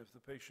fibrillation, if the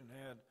patient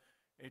had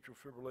atrial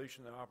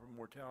fibrillation, the operative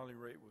mortality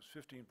rate was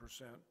 15%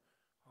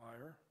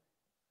 higher.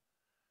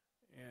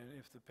 And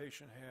if the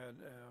patient had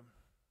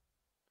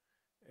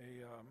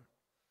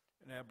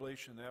an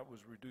ablation, that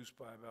was reduced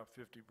by about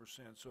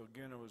 50%. So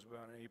again, it was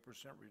about an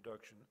 8%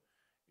 reduction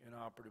in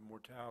operative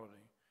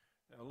mortality.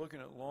 Now,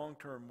 looking at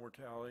long-term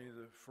mortality,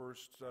 the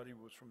first study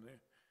was from the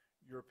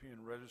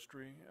European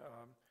Registry,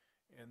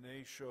 and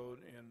they showed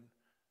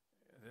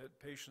that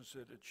patients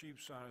that achieved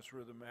sinus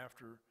rhythm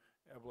after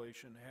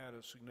ablation had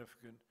a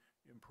significant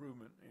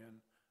improvement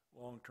in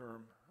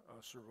long-term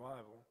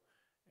survival.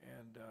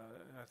 And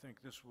I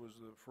think this was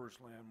the first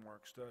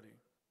landmark study.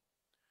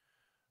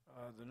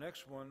 The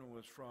next one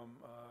was from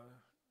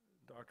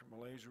Dr.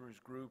 Malazery's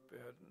group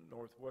at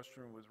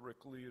Northwestern with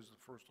Rick Lee as the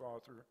first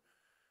author.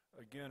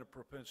 Again, a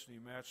propensity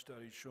match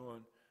study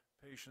showing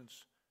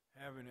patients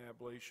having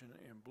ablation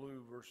in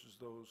blue versus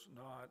those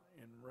not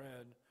in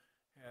red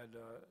had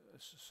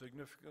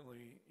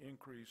significantly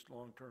increased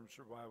long-term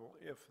survival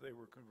if they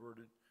were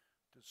converted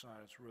to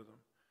sinus rhythm.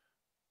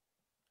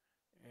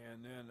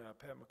 And then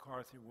Pat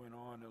McCarthy went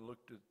on and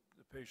looked at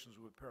the patients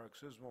with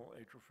paroxysmal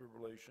atrial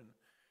fibrillation,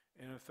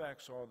 and in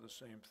fact saw the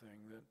same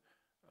thing, that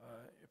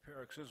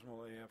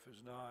paroxysmal AF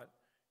is not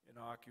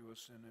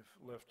innocuous, and if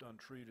left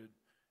untreated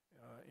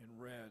in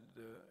red,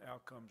 the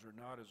outcomes are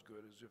not as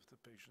good as if the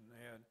patient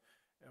had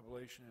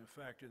ablation. In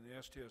fact, in the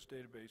STS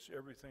database,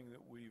 everything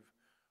that we've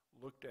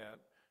looked at,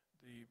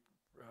 the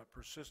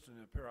persistent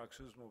and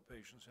paroxysmal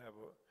patients have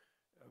a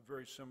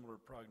very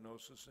similar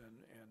prognosis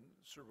and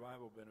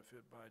survival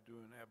benefit by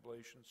doing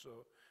ablation.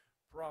 So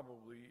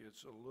probably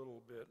it's a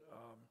little bit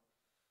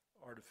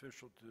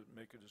artificial to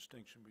make a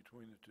distinction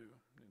between the two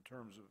in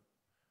terms of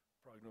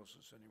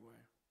prognosis anyway.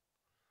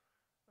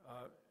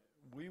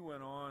 We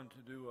went on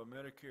to do a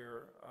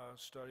Medicare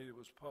study that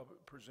was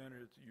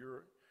presented at the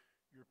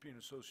European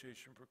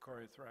Association for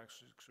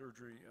Cardiothoracic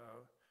Surgery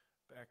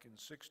back in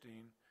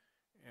 2016,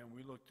 and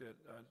we looked at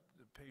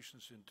the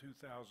patients in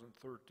 2013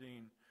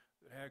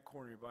 that had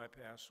coronary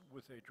bypass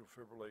with atrial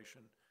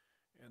fibrillation,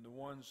 and the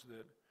ones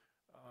that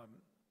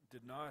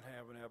did not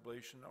have an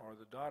ablation are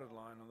the dotted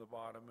line on the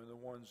bottom, and the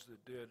ones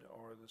that did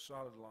are the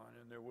solid line,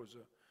 and there was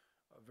a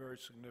very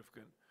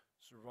significant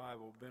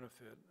survival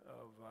benefit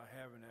of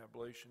having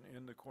ablation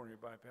in the coronary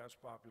bypass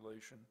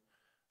population.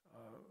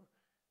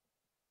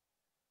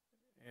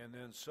 And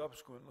then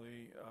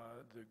subsequently,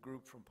 the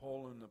group from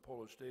Poland, the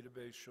Polish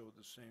database, showed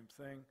the same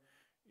thing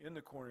in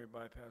the coronary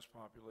bypass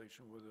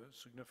population with a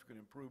significant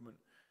improvement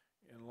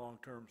in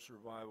long-term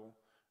survival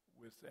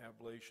with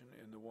ablation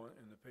in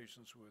the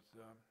patients with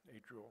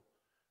atrial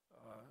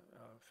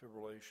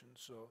fibrillation.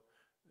 So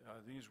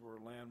these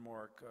were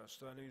landmark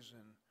studies,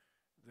 and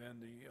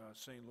then the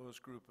St. Louis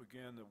group,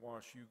 again, the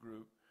WashU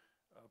group,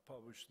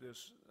 published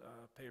this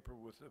paper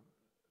with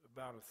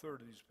about a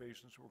third of these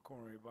patients were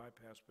coronary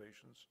bypass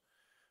patients.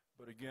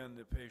 But again,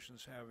 the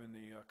patients having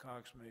the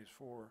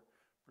Cox-Maze-4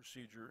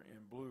 procedure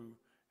in blue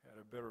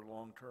had a better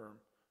long-term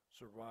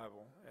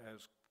survival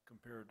as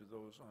compared to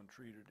those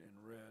untreated in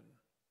red.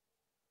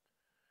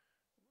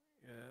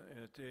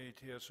 At the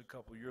AATS a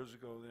couple years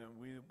ago, then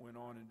we went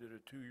on and did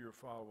a 2-year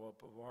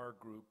follow-up of our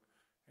group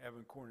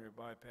having coronary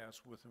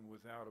bypass with and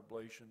without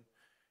ablation.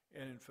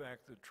 And in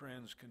fact, the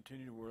trends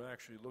continue. We're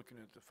actually looking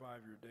at the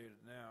 5-year data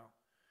now.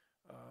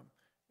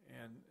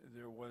 And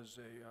there was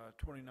a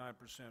 29%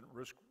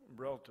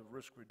 relative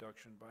risk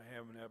reduction by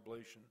having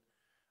ablation,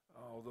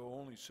 although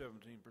only 17%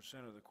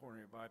 of the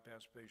coronary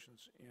bypass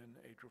patients in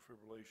atrial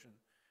fibrillation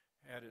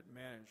had it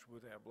managed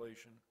with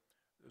ablation.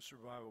 The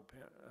survival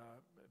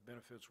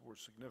benefits were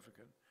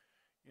significant.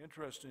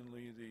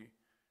 Interestingly, the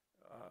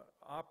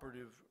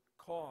operative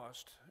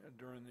cost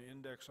during the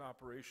index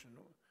operation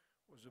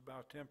was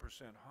about 10%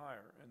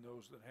 higher in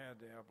those that had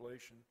the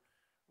ablation,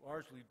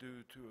 largely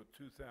due to a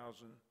 $2,000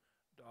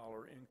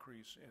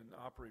 increase in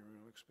operating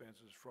room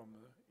expenses from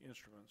the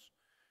instruments.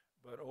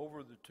 But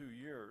over the 2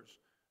 years,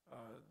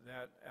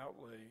 that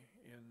outlay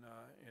in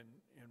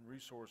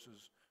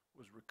resources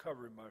was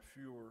recovered by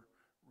fewer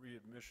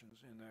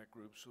readmissions in that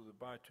group, so that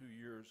by 2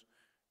 years,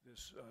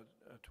 this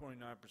 29%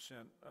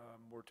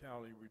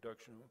 mortality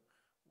reduction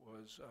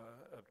was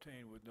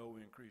obtained with no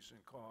increase in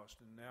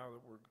cost. And now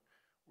that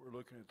we're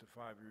looking at the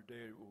 5-year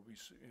data, it will be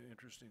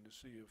interesting to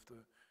see if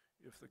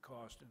the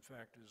cost, in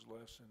fact, is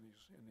less in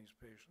these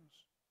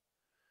patients.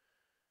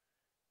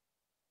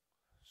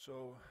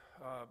 So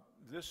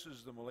this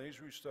is the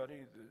Malaysia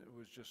study that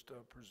was just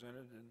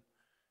presented,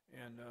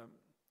 and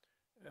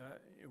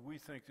we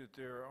think that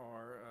there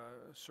are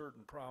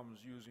certain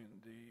problems using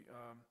the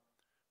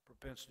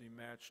propensity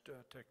matched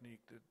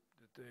technique that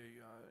they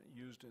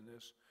used in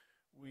this.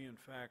 We, in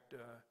fact,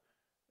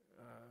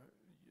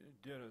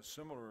 did a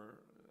similar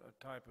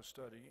type of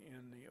study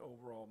in the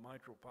overall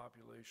mitral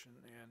population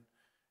and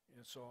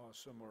saw a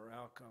similar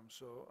outcome.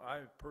 So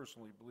I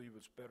personally believe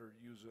it's better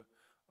to use a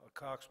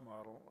Cox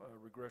model, a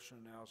regression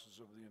analysis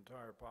of the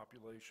entire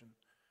population,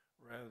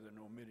 rather than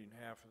omitting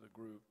half of the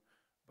group.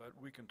 But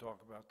we can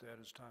talk about that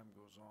as time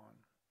goes on.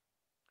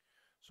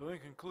 So in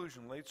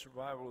conclusion, late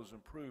survival is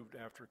improved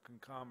after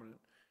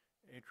concomitant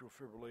atrial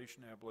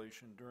fibrillation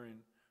ablation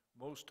during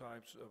most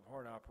types of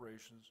heart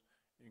operations,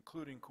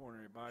 including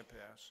coronary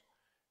bypass.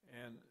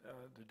 And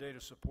the data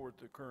support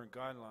the current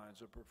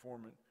guidelines of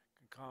performing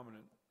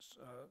concomitant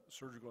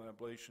surgical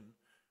ablation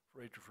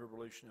for atrial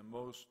fibrillation in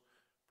most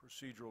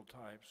procedural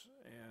types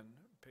and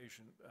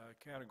patient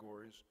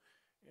categories.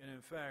 And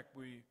in fact,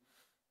 we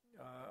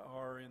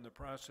are in the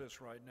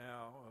process right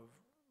now of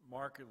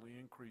markedly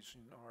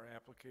increasing our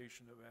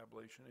application of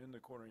ablation in the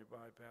coronary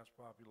bypass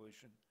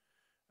population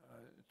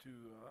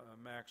to a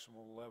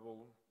maximal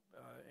level.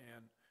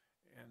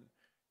 And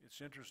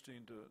it's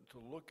interesting to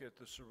look at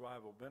the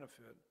survival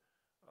benefit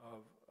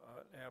of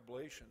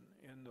ablation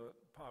in the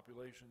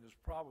population is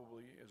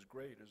probably as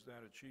great as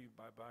that achieved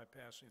by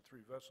bypassing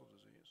 3-vessel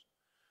disease.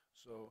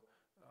 So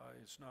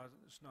it's not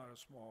a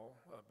small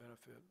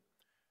benefit.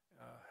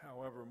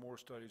 However, more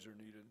studies are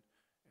needed,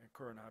 and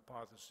current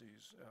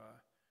hypotheses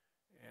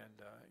and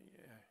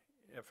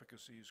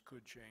efficacies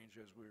could change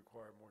as we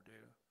acquire more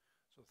data.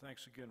 So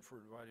thanks again for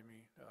inviting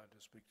me to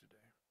speak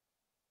today.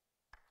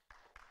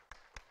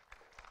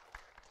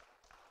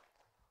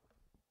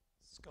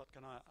 Scott,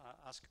 can I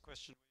ask a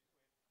question? Every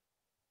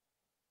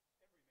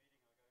meeting I go to,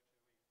 we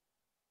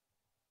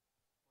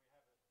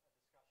have a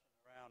discussion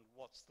around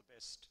what's the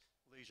best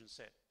lesion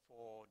set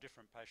for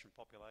different patient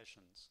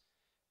populations.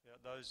 You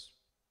know, those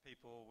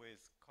people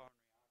with coronary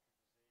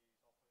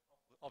artery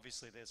disease,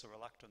 obviously there's a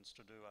reluctance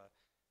to do a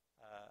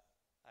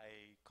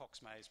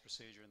Cox-Maze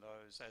procedure in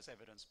those, as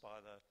evidenced by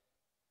the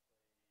uptake of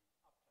it. Do you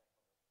think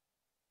offering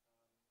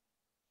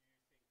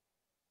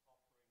a lesser procedure, like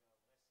a simple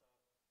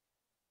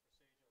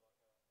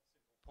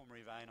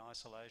pulmonary vein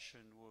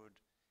isolation, would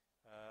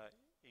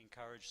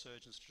encourage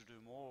surgeons to do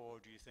more, or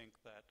do you think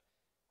that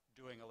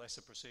doing a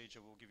lesser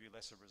procedure will give you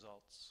lesser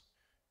results?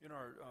 In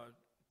our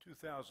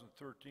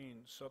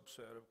 2013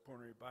 subset of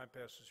coronary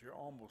bypasses here,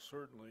 almost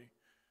certainly,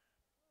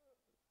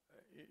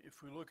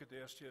 if we look at the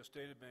STS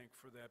data bank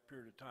for that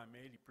period of time,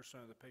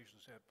 80% of the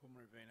patients had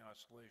pulmonary vein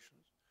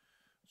isolations.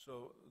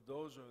 So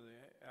those are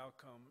the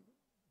outcome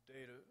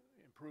data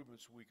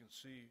improvements we can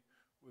see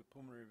with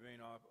pulmonary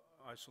vein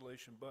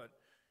isolation. But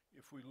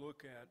if we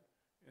look at,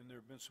 and there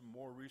have been some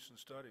more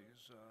recent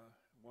studies,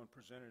 one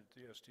presented at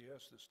the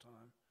STS this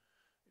time,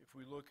 if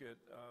we look at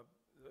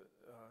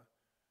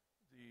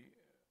the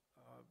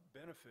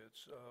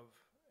benefits of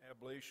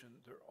ablation,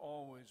 they're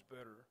always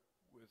better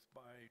with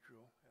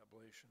biatrial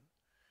ablation.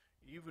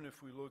 Even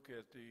if we look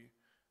at the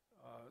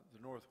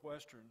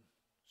Northwestern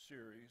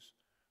series,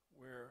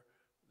 where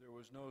there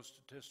was no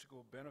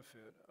statistical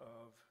benefit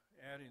of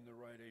adding the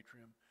right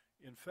atrium,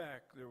 in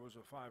fact, there was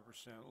a 5%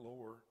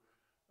 lower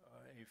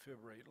AFib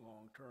rate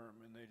long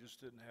term, and they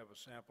just didn't have a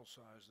sample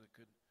size that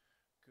could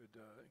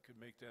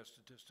make that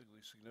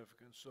statistically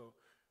significant. So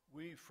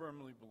we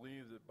firmly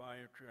believe that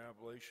biatrial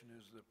ablation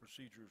is the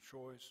procedure of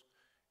choice.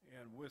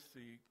 And with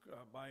the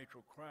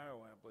biatrial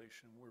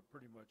cryoablation, we're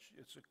pretty much,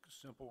 it's a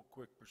simple,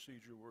 quick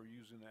procedure. We're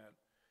using that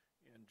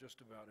in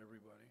just about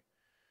everybody.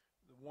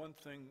 The one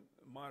thing,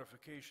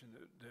 modification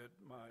that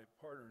my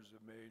partners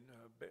have made,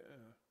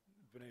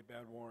 Vinay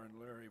Badwar and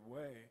Larry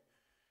Way,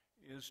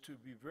 is to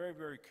be very,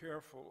 very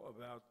careful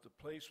about the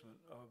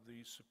placement of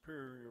the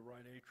superior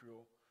right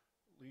atrial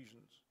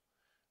lesions,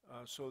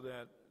 so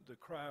that the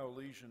cryo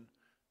lesion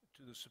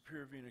to the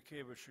superior vena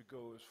cava should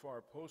go as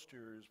far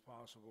posterior as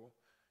possible,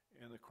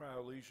 and the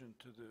cryo lesion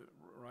to the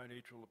right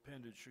atrial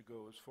appendage should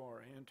go as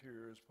far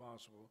anterior as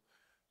possible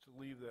to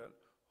leave that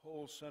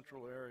whole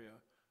central area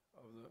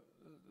of the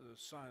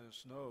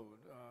sinus node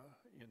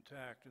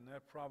intact, and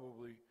that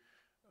probably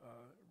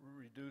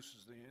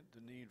reduces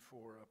the need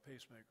for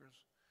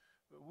pacemakers.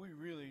 But we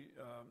really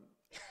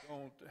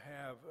don't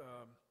have,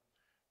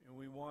 and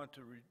we want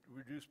to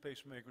reduce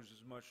pacemakers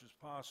as much as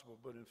possible,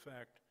 but in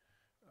fact,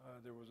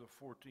 there was a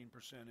 14%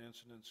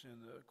 incidence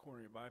in the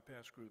coronary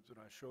bypass group that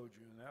I showed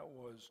you, and that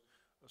was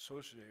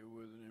associated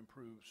with an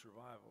improved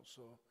survival.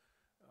 So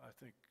I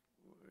think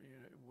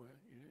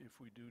if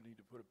we do need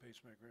to put a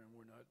pacemaker in,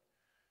 we're not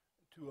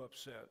too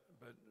upset,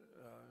 but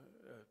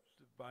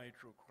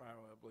biatrial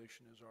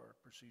cryoablation is our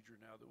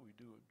procedure now that we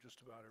do it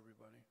just about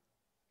everybody.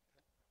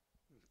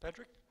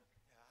 Patrick?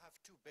 Yeah, I have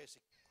two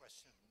basic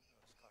questions,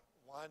 Scott.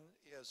 One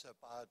is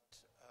about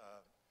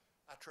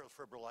atrial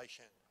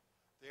fibrillation.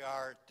 There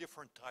are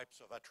different types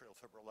of atrial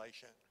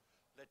fibrillation.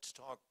 Let's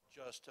talk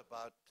just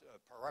about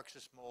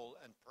paroxysmal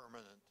and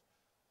permanent.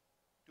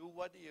 Do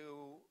what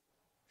you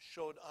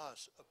showed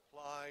us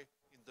apply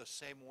in the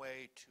same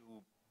way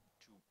to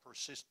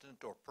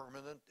persistent or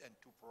permanent and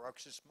to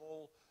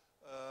paroxysmal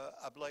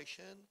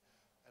ablation?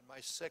 And my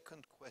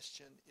second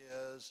question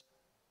is,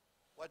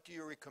 what do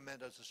you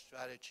recommend as a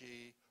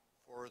strategy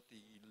for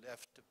the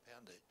left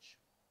appendage?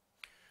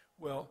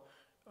 Well,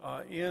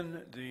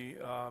 in the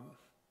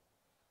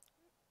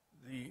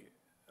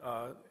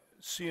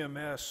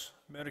CMS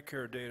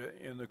Medicare data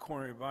in the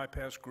coronary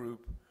bypass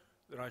group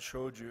that I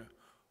showed you,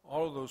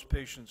 all of those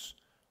patients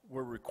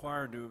were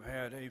required to have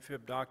had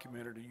AFib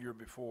documented a year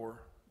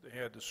before they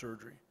had the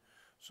surgery.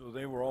 So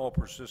they were all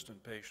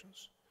persistent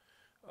patients.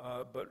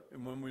 But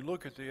when we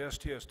look at the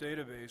STS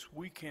database,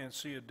 we can't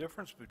see a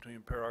difference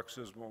between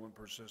paroxysmal and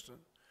persistent.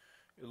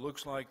 It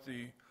looks like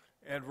the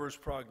adverse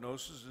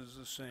prognosis is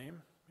the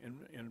same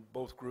in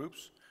both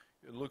groups.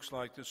 It looks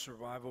like the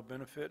survival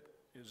benefit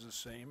is the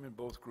same in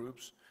both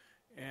groups.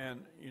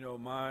 And, you know,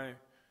 my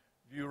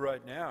view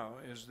right now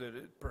is that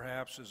it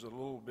perhaps is a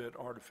little bit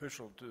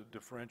artificial to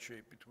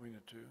differentiate between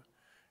the two.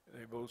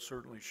 They both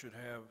certainly should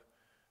have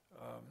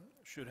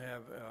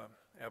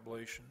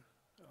ablation.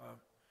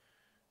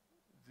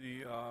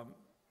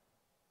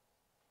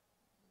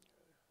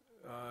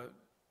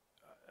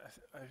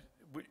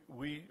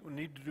 We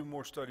need to do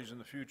more studies in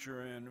the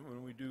future, and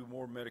when we do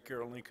more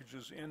Medicare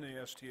linkages in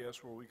the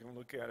STS where we can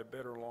look at it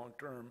better long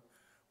term,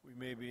 we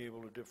may be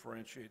able to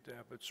differentiate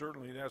that. But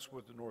certainly that's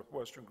what the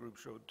Northwestern group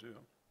showed too.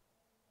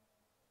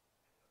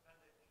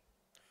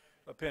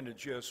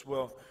 Appendage, yes.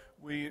 Well,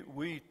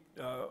 we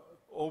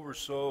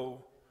oversew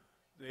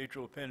the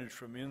atrial appendage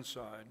from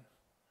inside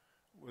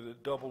with a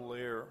double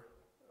layer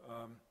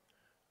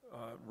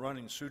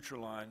running suture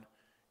line.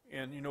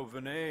 And, you know,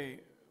 Vinay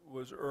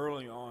was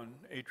early on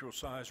atrial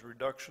size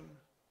reduction,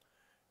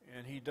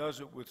 and he does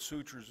it with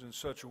sutures in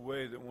such a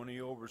way that when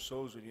he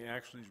oversews it, he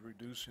actually is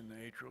reducing the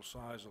atrial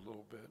size a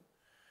little bit.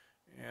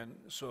 And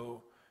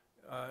so,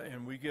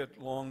 and we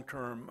get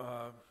long-term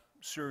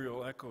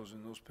serial echoes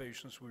in those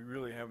patients. We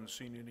really haven't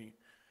seen any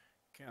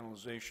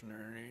canalization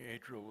or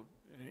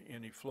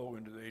any flow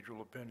into the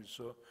atrial appendage.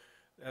 So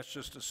that's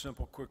just a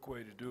simple, quick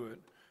way to do it.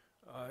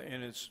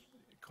 And it's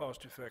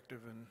cost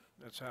effective, and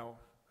that's how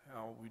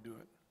we do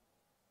it.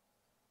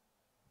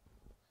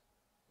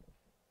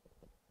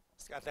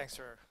 Scott, thanks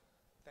for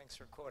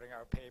quoting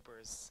our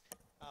papers.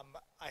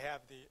 I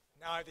have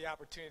the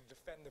opportunity to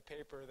defend the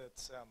paper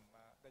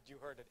that you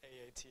heard at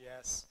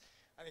AATS.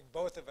 I think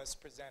both of us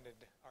presented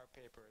our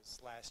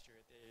papers last year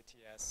at the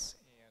AATS,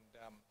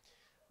 and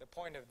the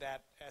point of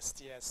that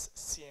STS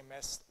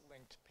CMS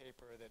linked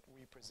paper that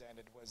we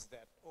presented was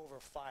that over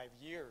 5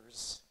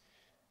 years,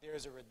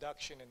 there's a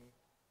reduction in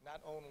not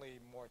only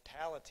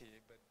mortality,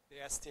 but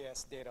the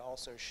STS data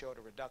also showed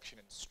a reduction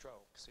in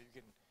stroke. So you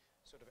can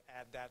sort of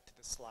add that to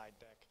the slide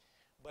deck.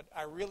 But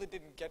I really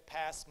didn't get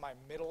past my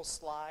middle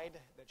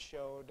slide that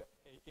showed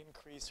an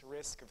increased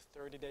risk of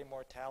 30-day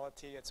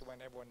mortality. It's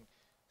when everyone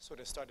sort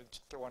of started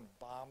throwing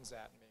bombs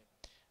at me.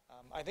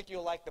 I think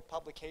you'll like the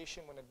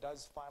publication when it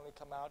does finally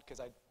come out, because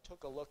I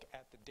took a look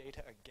at the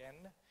data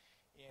again.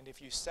 And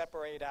if you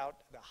separate out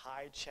the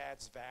high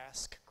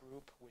CHADS-VASC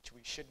group, which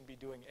we shouldn't be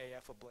doing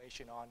AF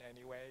ablation on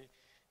anyway,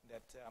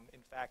 that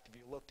in fact, if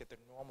you looked at the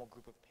normal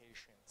group of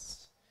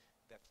patients,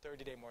 that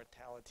 30-day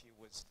mortality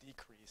was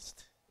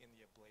decreased in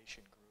the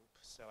ablation group.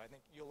 So I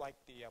think you'll like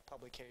the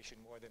publication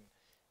more than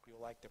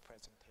you'll like the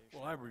presentation.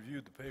 Well, I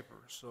reviewed the paper,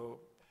 so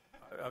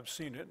I've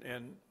seen it,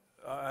 and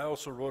I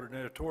also wrote an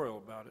editorial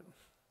about it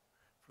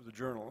for the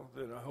journal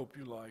that I hope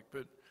you like.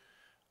 But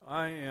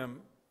I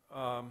am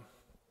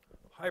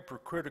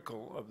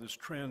hypercritical of this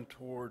trend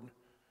toward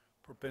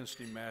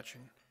propensity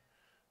matching.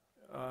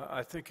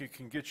 I think it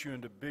can get you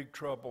into big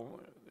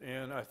trouble,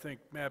 and I think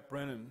Matt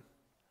Brennan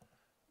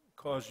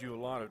caused you a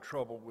lot of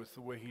trouble with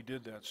the way he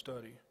did that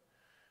study.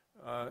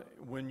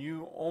 When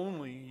you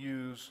only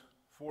use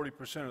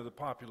 40% of the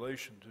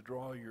population to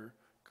draw your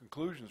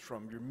conclusions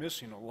from, you're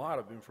missing a lot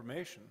of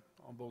information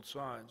on both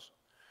sides.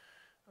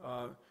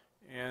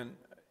 And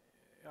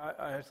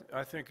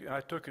I think I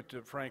took it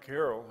to Frank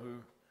Harrell,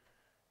 who,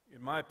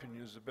 in my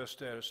opinion, is the best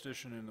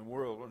statistician in the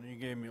world, and he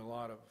gave me a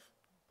lot of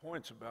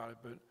points about it.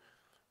 But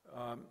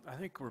I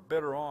think we're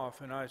better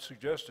off, and I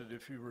suggested,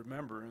 if you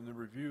remember in the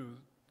review,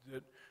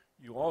 that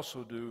you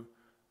also do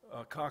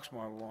a Cox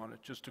model on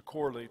it, just to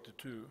correlate the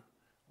two.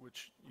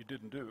 which you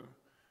didn't do.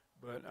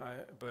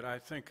 But I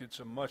think it's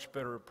a much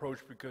better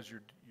approach because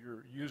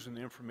you're using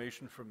the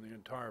information from the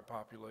entire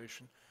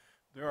population.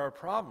 There are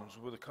problems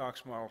with the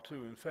Cox model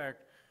too. In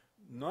fact,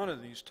 none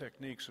of these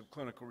techniques of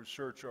clinical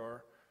research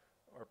are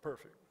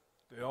perfect.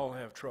 They all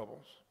have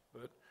troubles.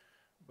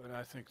 But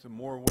I think the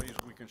more ways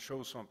we can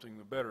show something,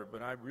 the better.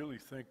 But I really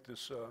think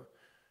this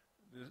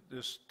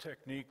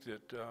technique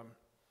that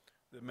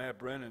Matt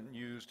Brennan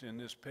used in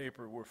this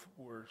paper, where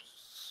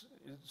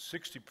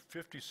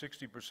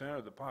 50-60%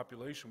 of the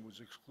population was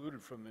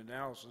excluded from the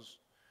analysis,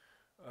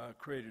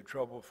 created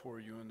trouble for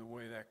you in the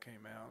way that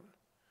came out.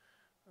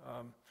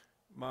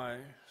 My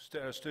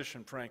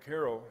statistician, Frank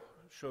Harrell,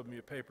 showed me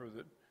a paper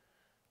that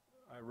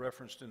I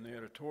referenced in the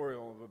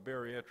editorial of a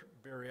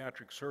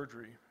bariatric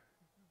surgery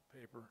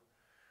paper,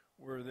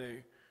 where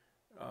they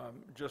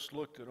just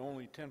looked at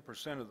only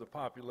 10% of the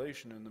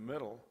population in the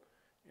middle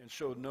and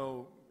showed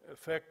no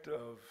effect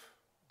of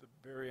the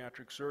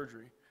bariatric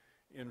surgery.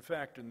 In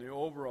fact, in the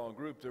overall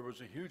group, there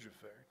was a huge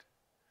effect.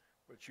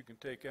 But you can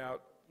take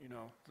out, you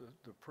know,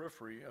 the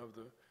periphery of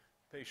the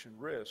patient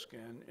risk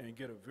and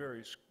get a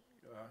very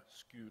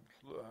skewed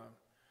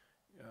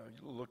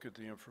look at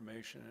the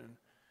information.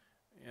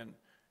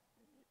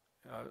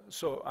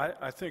 So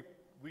I think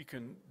we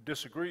can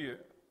disagree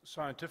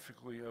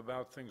scientifically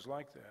about things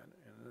like that.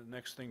 And the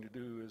next thing to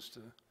do is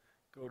to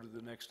go to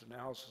the next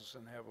analysis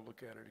and have a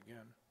look at it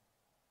again.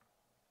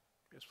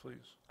 Yes,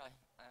 please. Hi,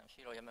 I'm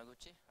Hiro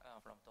Yamaguchi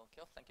from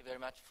Tokyo. Thank you very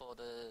much for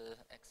the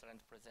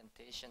excellent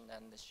presentation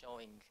and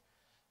showing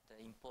the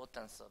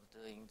importance of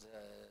doing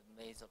the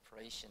maze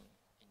operation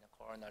in the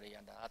coronary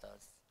and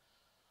others.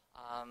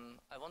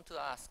 I want to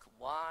ask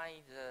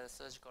why the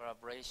surgical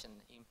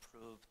ablation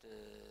improved the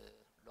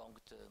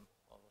long-term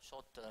or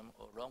short-term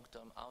or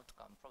long-term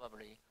outcome.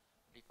 Probably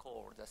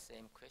recall the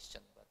same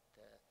question, but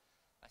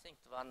I think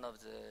one of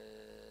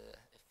the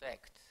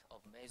effect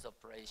of maze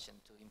operation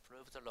to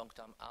improve the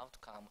long-term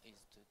outcome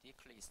is to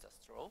decrease the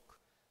stroke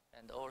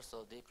and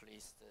also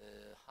decrease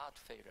the heart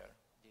failure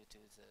due to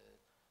the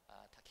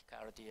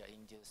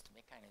tachycardia-induced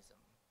mechanism.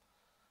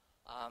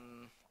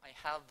 I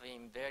have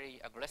been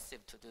very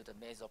aggressive to do the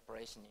maze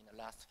operation in the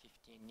last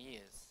 15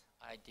 years.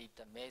 I did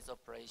the maze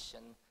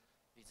operation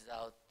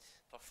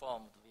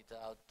performed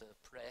without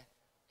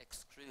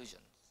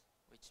pre-exclusions,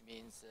 which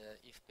means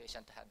if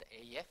patient had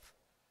AF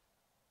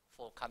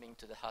for coming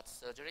to the heart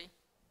surgery,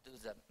 do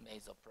the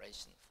maze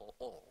operation for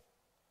all.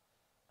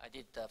 I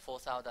did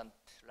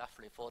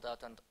roughly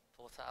 4,000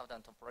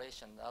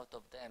 operations. Out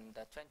of them,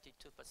 the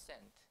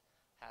 22%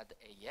 had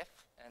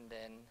AF and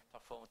then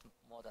performed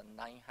more than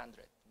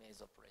 900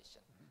 maze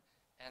operations.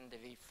 And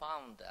we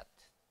found that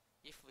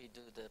if we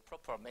do the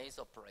proper maze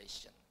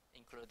operation,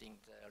 including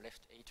the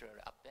left atrial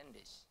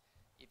appendage,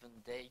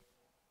 even they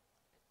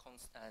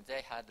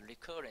had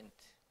recurrent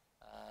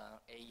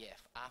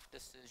AF after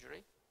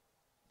surgery.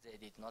 They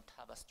did not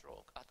have a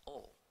stroke at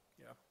all.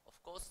 Yeah.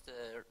 Of course,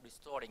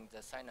 restoring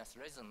the sinus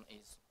rhythm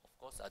is, of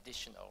course,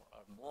 additional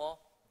or more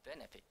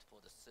benefit for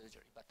the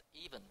surgery. But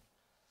even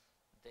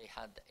they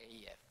had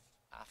AF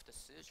after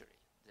surgery,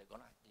 they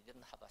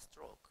didn't have a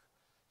stroke,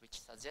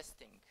 which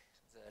suggesting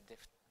the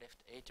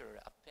left atrial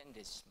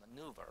appendage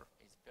maneuver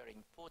is very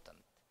important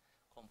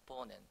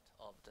component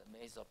of the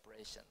maze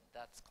operation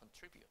that's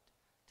contribute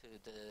to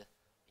the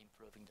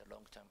improving the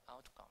long-term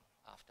outcome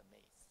after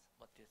maze.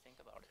 What do you think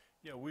about it?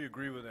 Yeah, we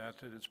agree with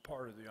that it's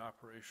part of the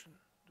operation.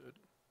 That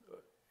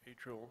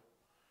atrial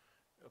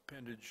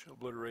appendage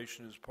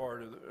obliteration is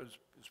part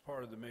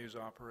of the maze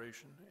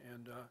operation.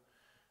 And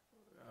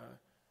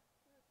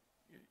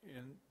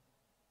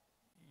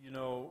you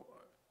know,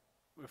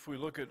 if we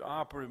look at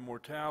operative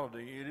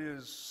mortality, it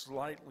is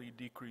slightly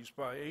decreased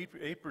by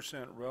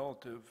 8%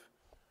 relative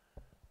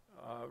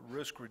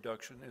risk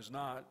reduction is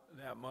not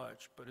that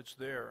much, but it's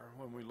there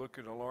when we look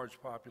at a large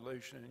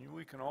population. And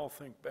we can all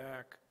think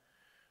back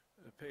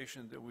the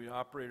patient that we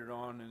operated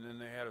on and then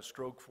they had a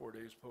stroke 4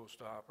 days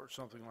post-op or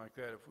something like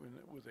that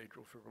with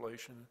atrial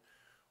fibrillation,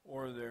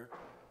 or they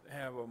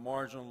have a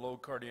marginal low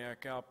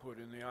cardiac output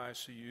in the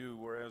ICU,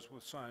 whereas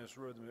with sinus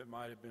rhythm it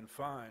might have been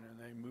fine and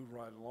they move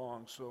right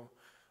along. So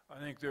I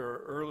think there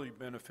are early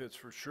benefits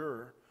for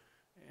sure,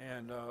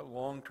 and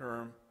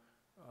long-term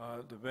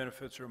the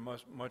benefits are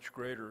much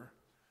greater.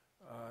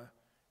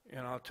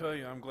 And I'll tell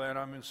you, I'm glad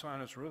I'm in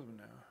sinus rhythm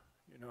now.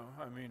 You know,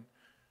 I mean,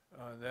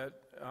 that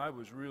I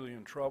was really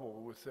in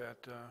trouble with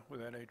that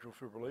atrial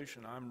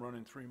fibrillation. I'm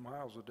running 3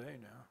 miles a day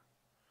now,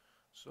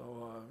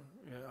 so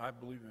yeah, I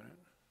believe in it.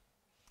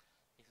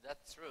 If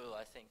that's true,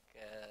 I think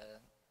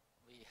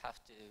we have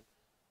to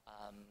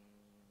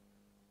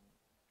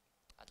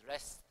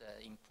address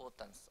the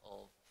importance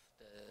of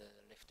the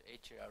left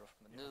atrial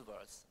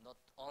maneuvers, not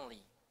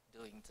only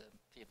doing the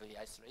PV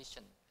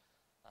isolation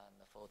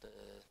for the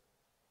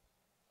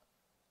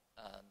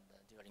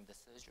during the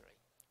surgery.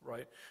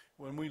 Right.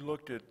 When we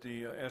looked at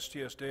the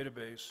STS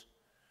database,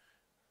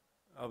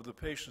 of the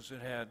patients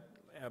that had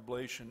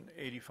ablation,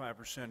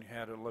 85%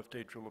 had a left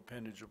atrial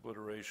appendage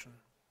obliteration.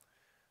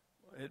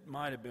 It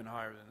might have been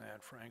higher than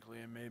that, frankly.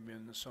 It may have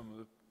been some of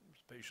the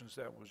patients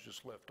that was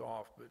just left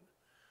off, but,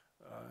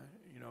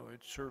 you know,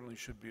 it certainly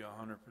should be 100%.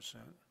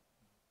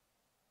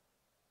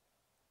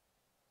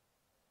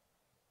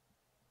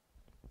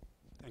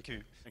 Thank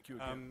you. Thank you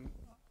again.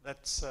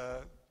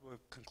 We'll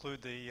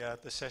conclude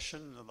the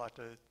session. I'd like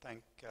to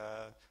thank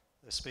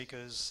the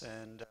speakers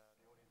and the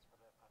audience for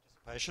their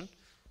participation.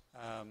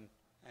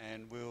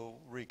 And we'll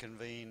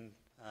reconvene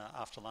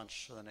after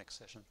lunch for the next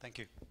session. Thank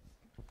you.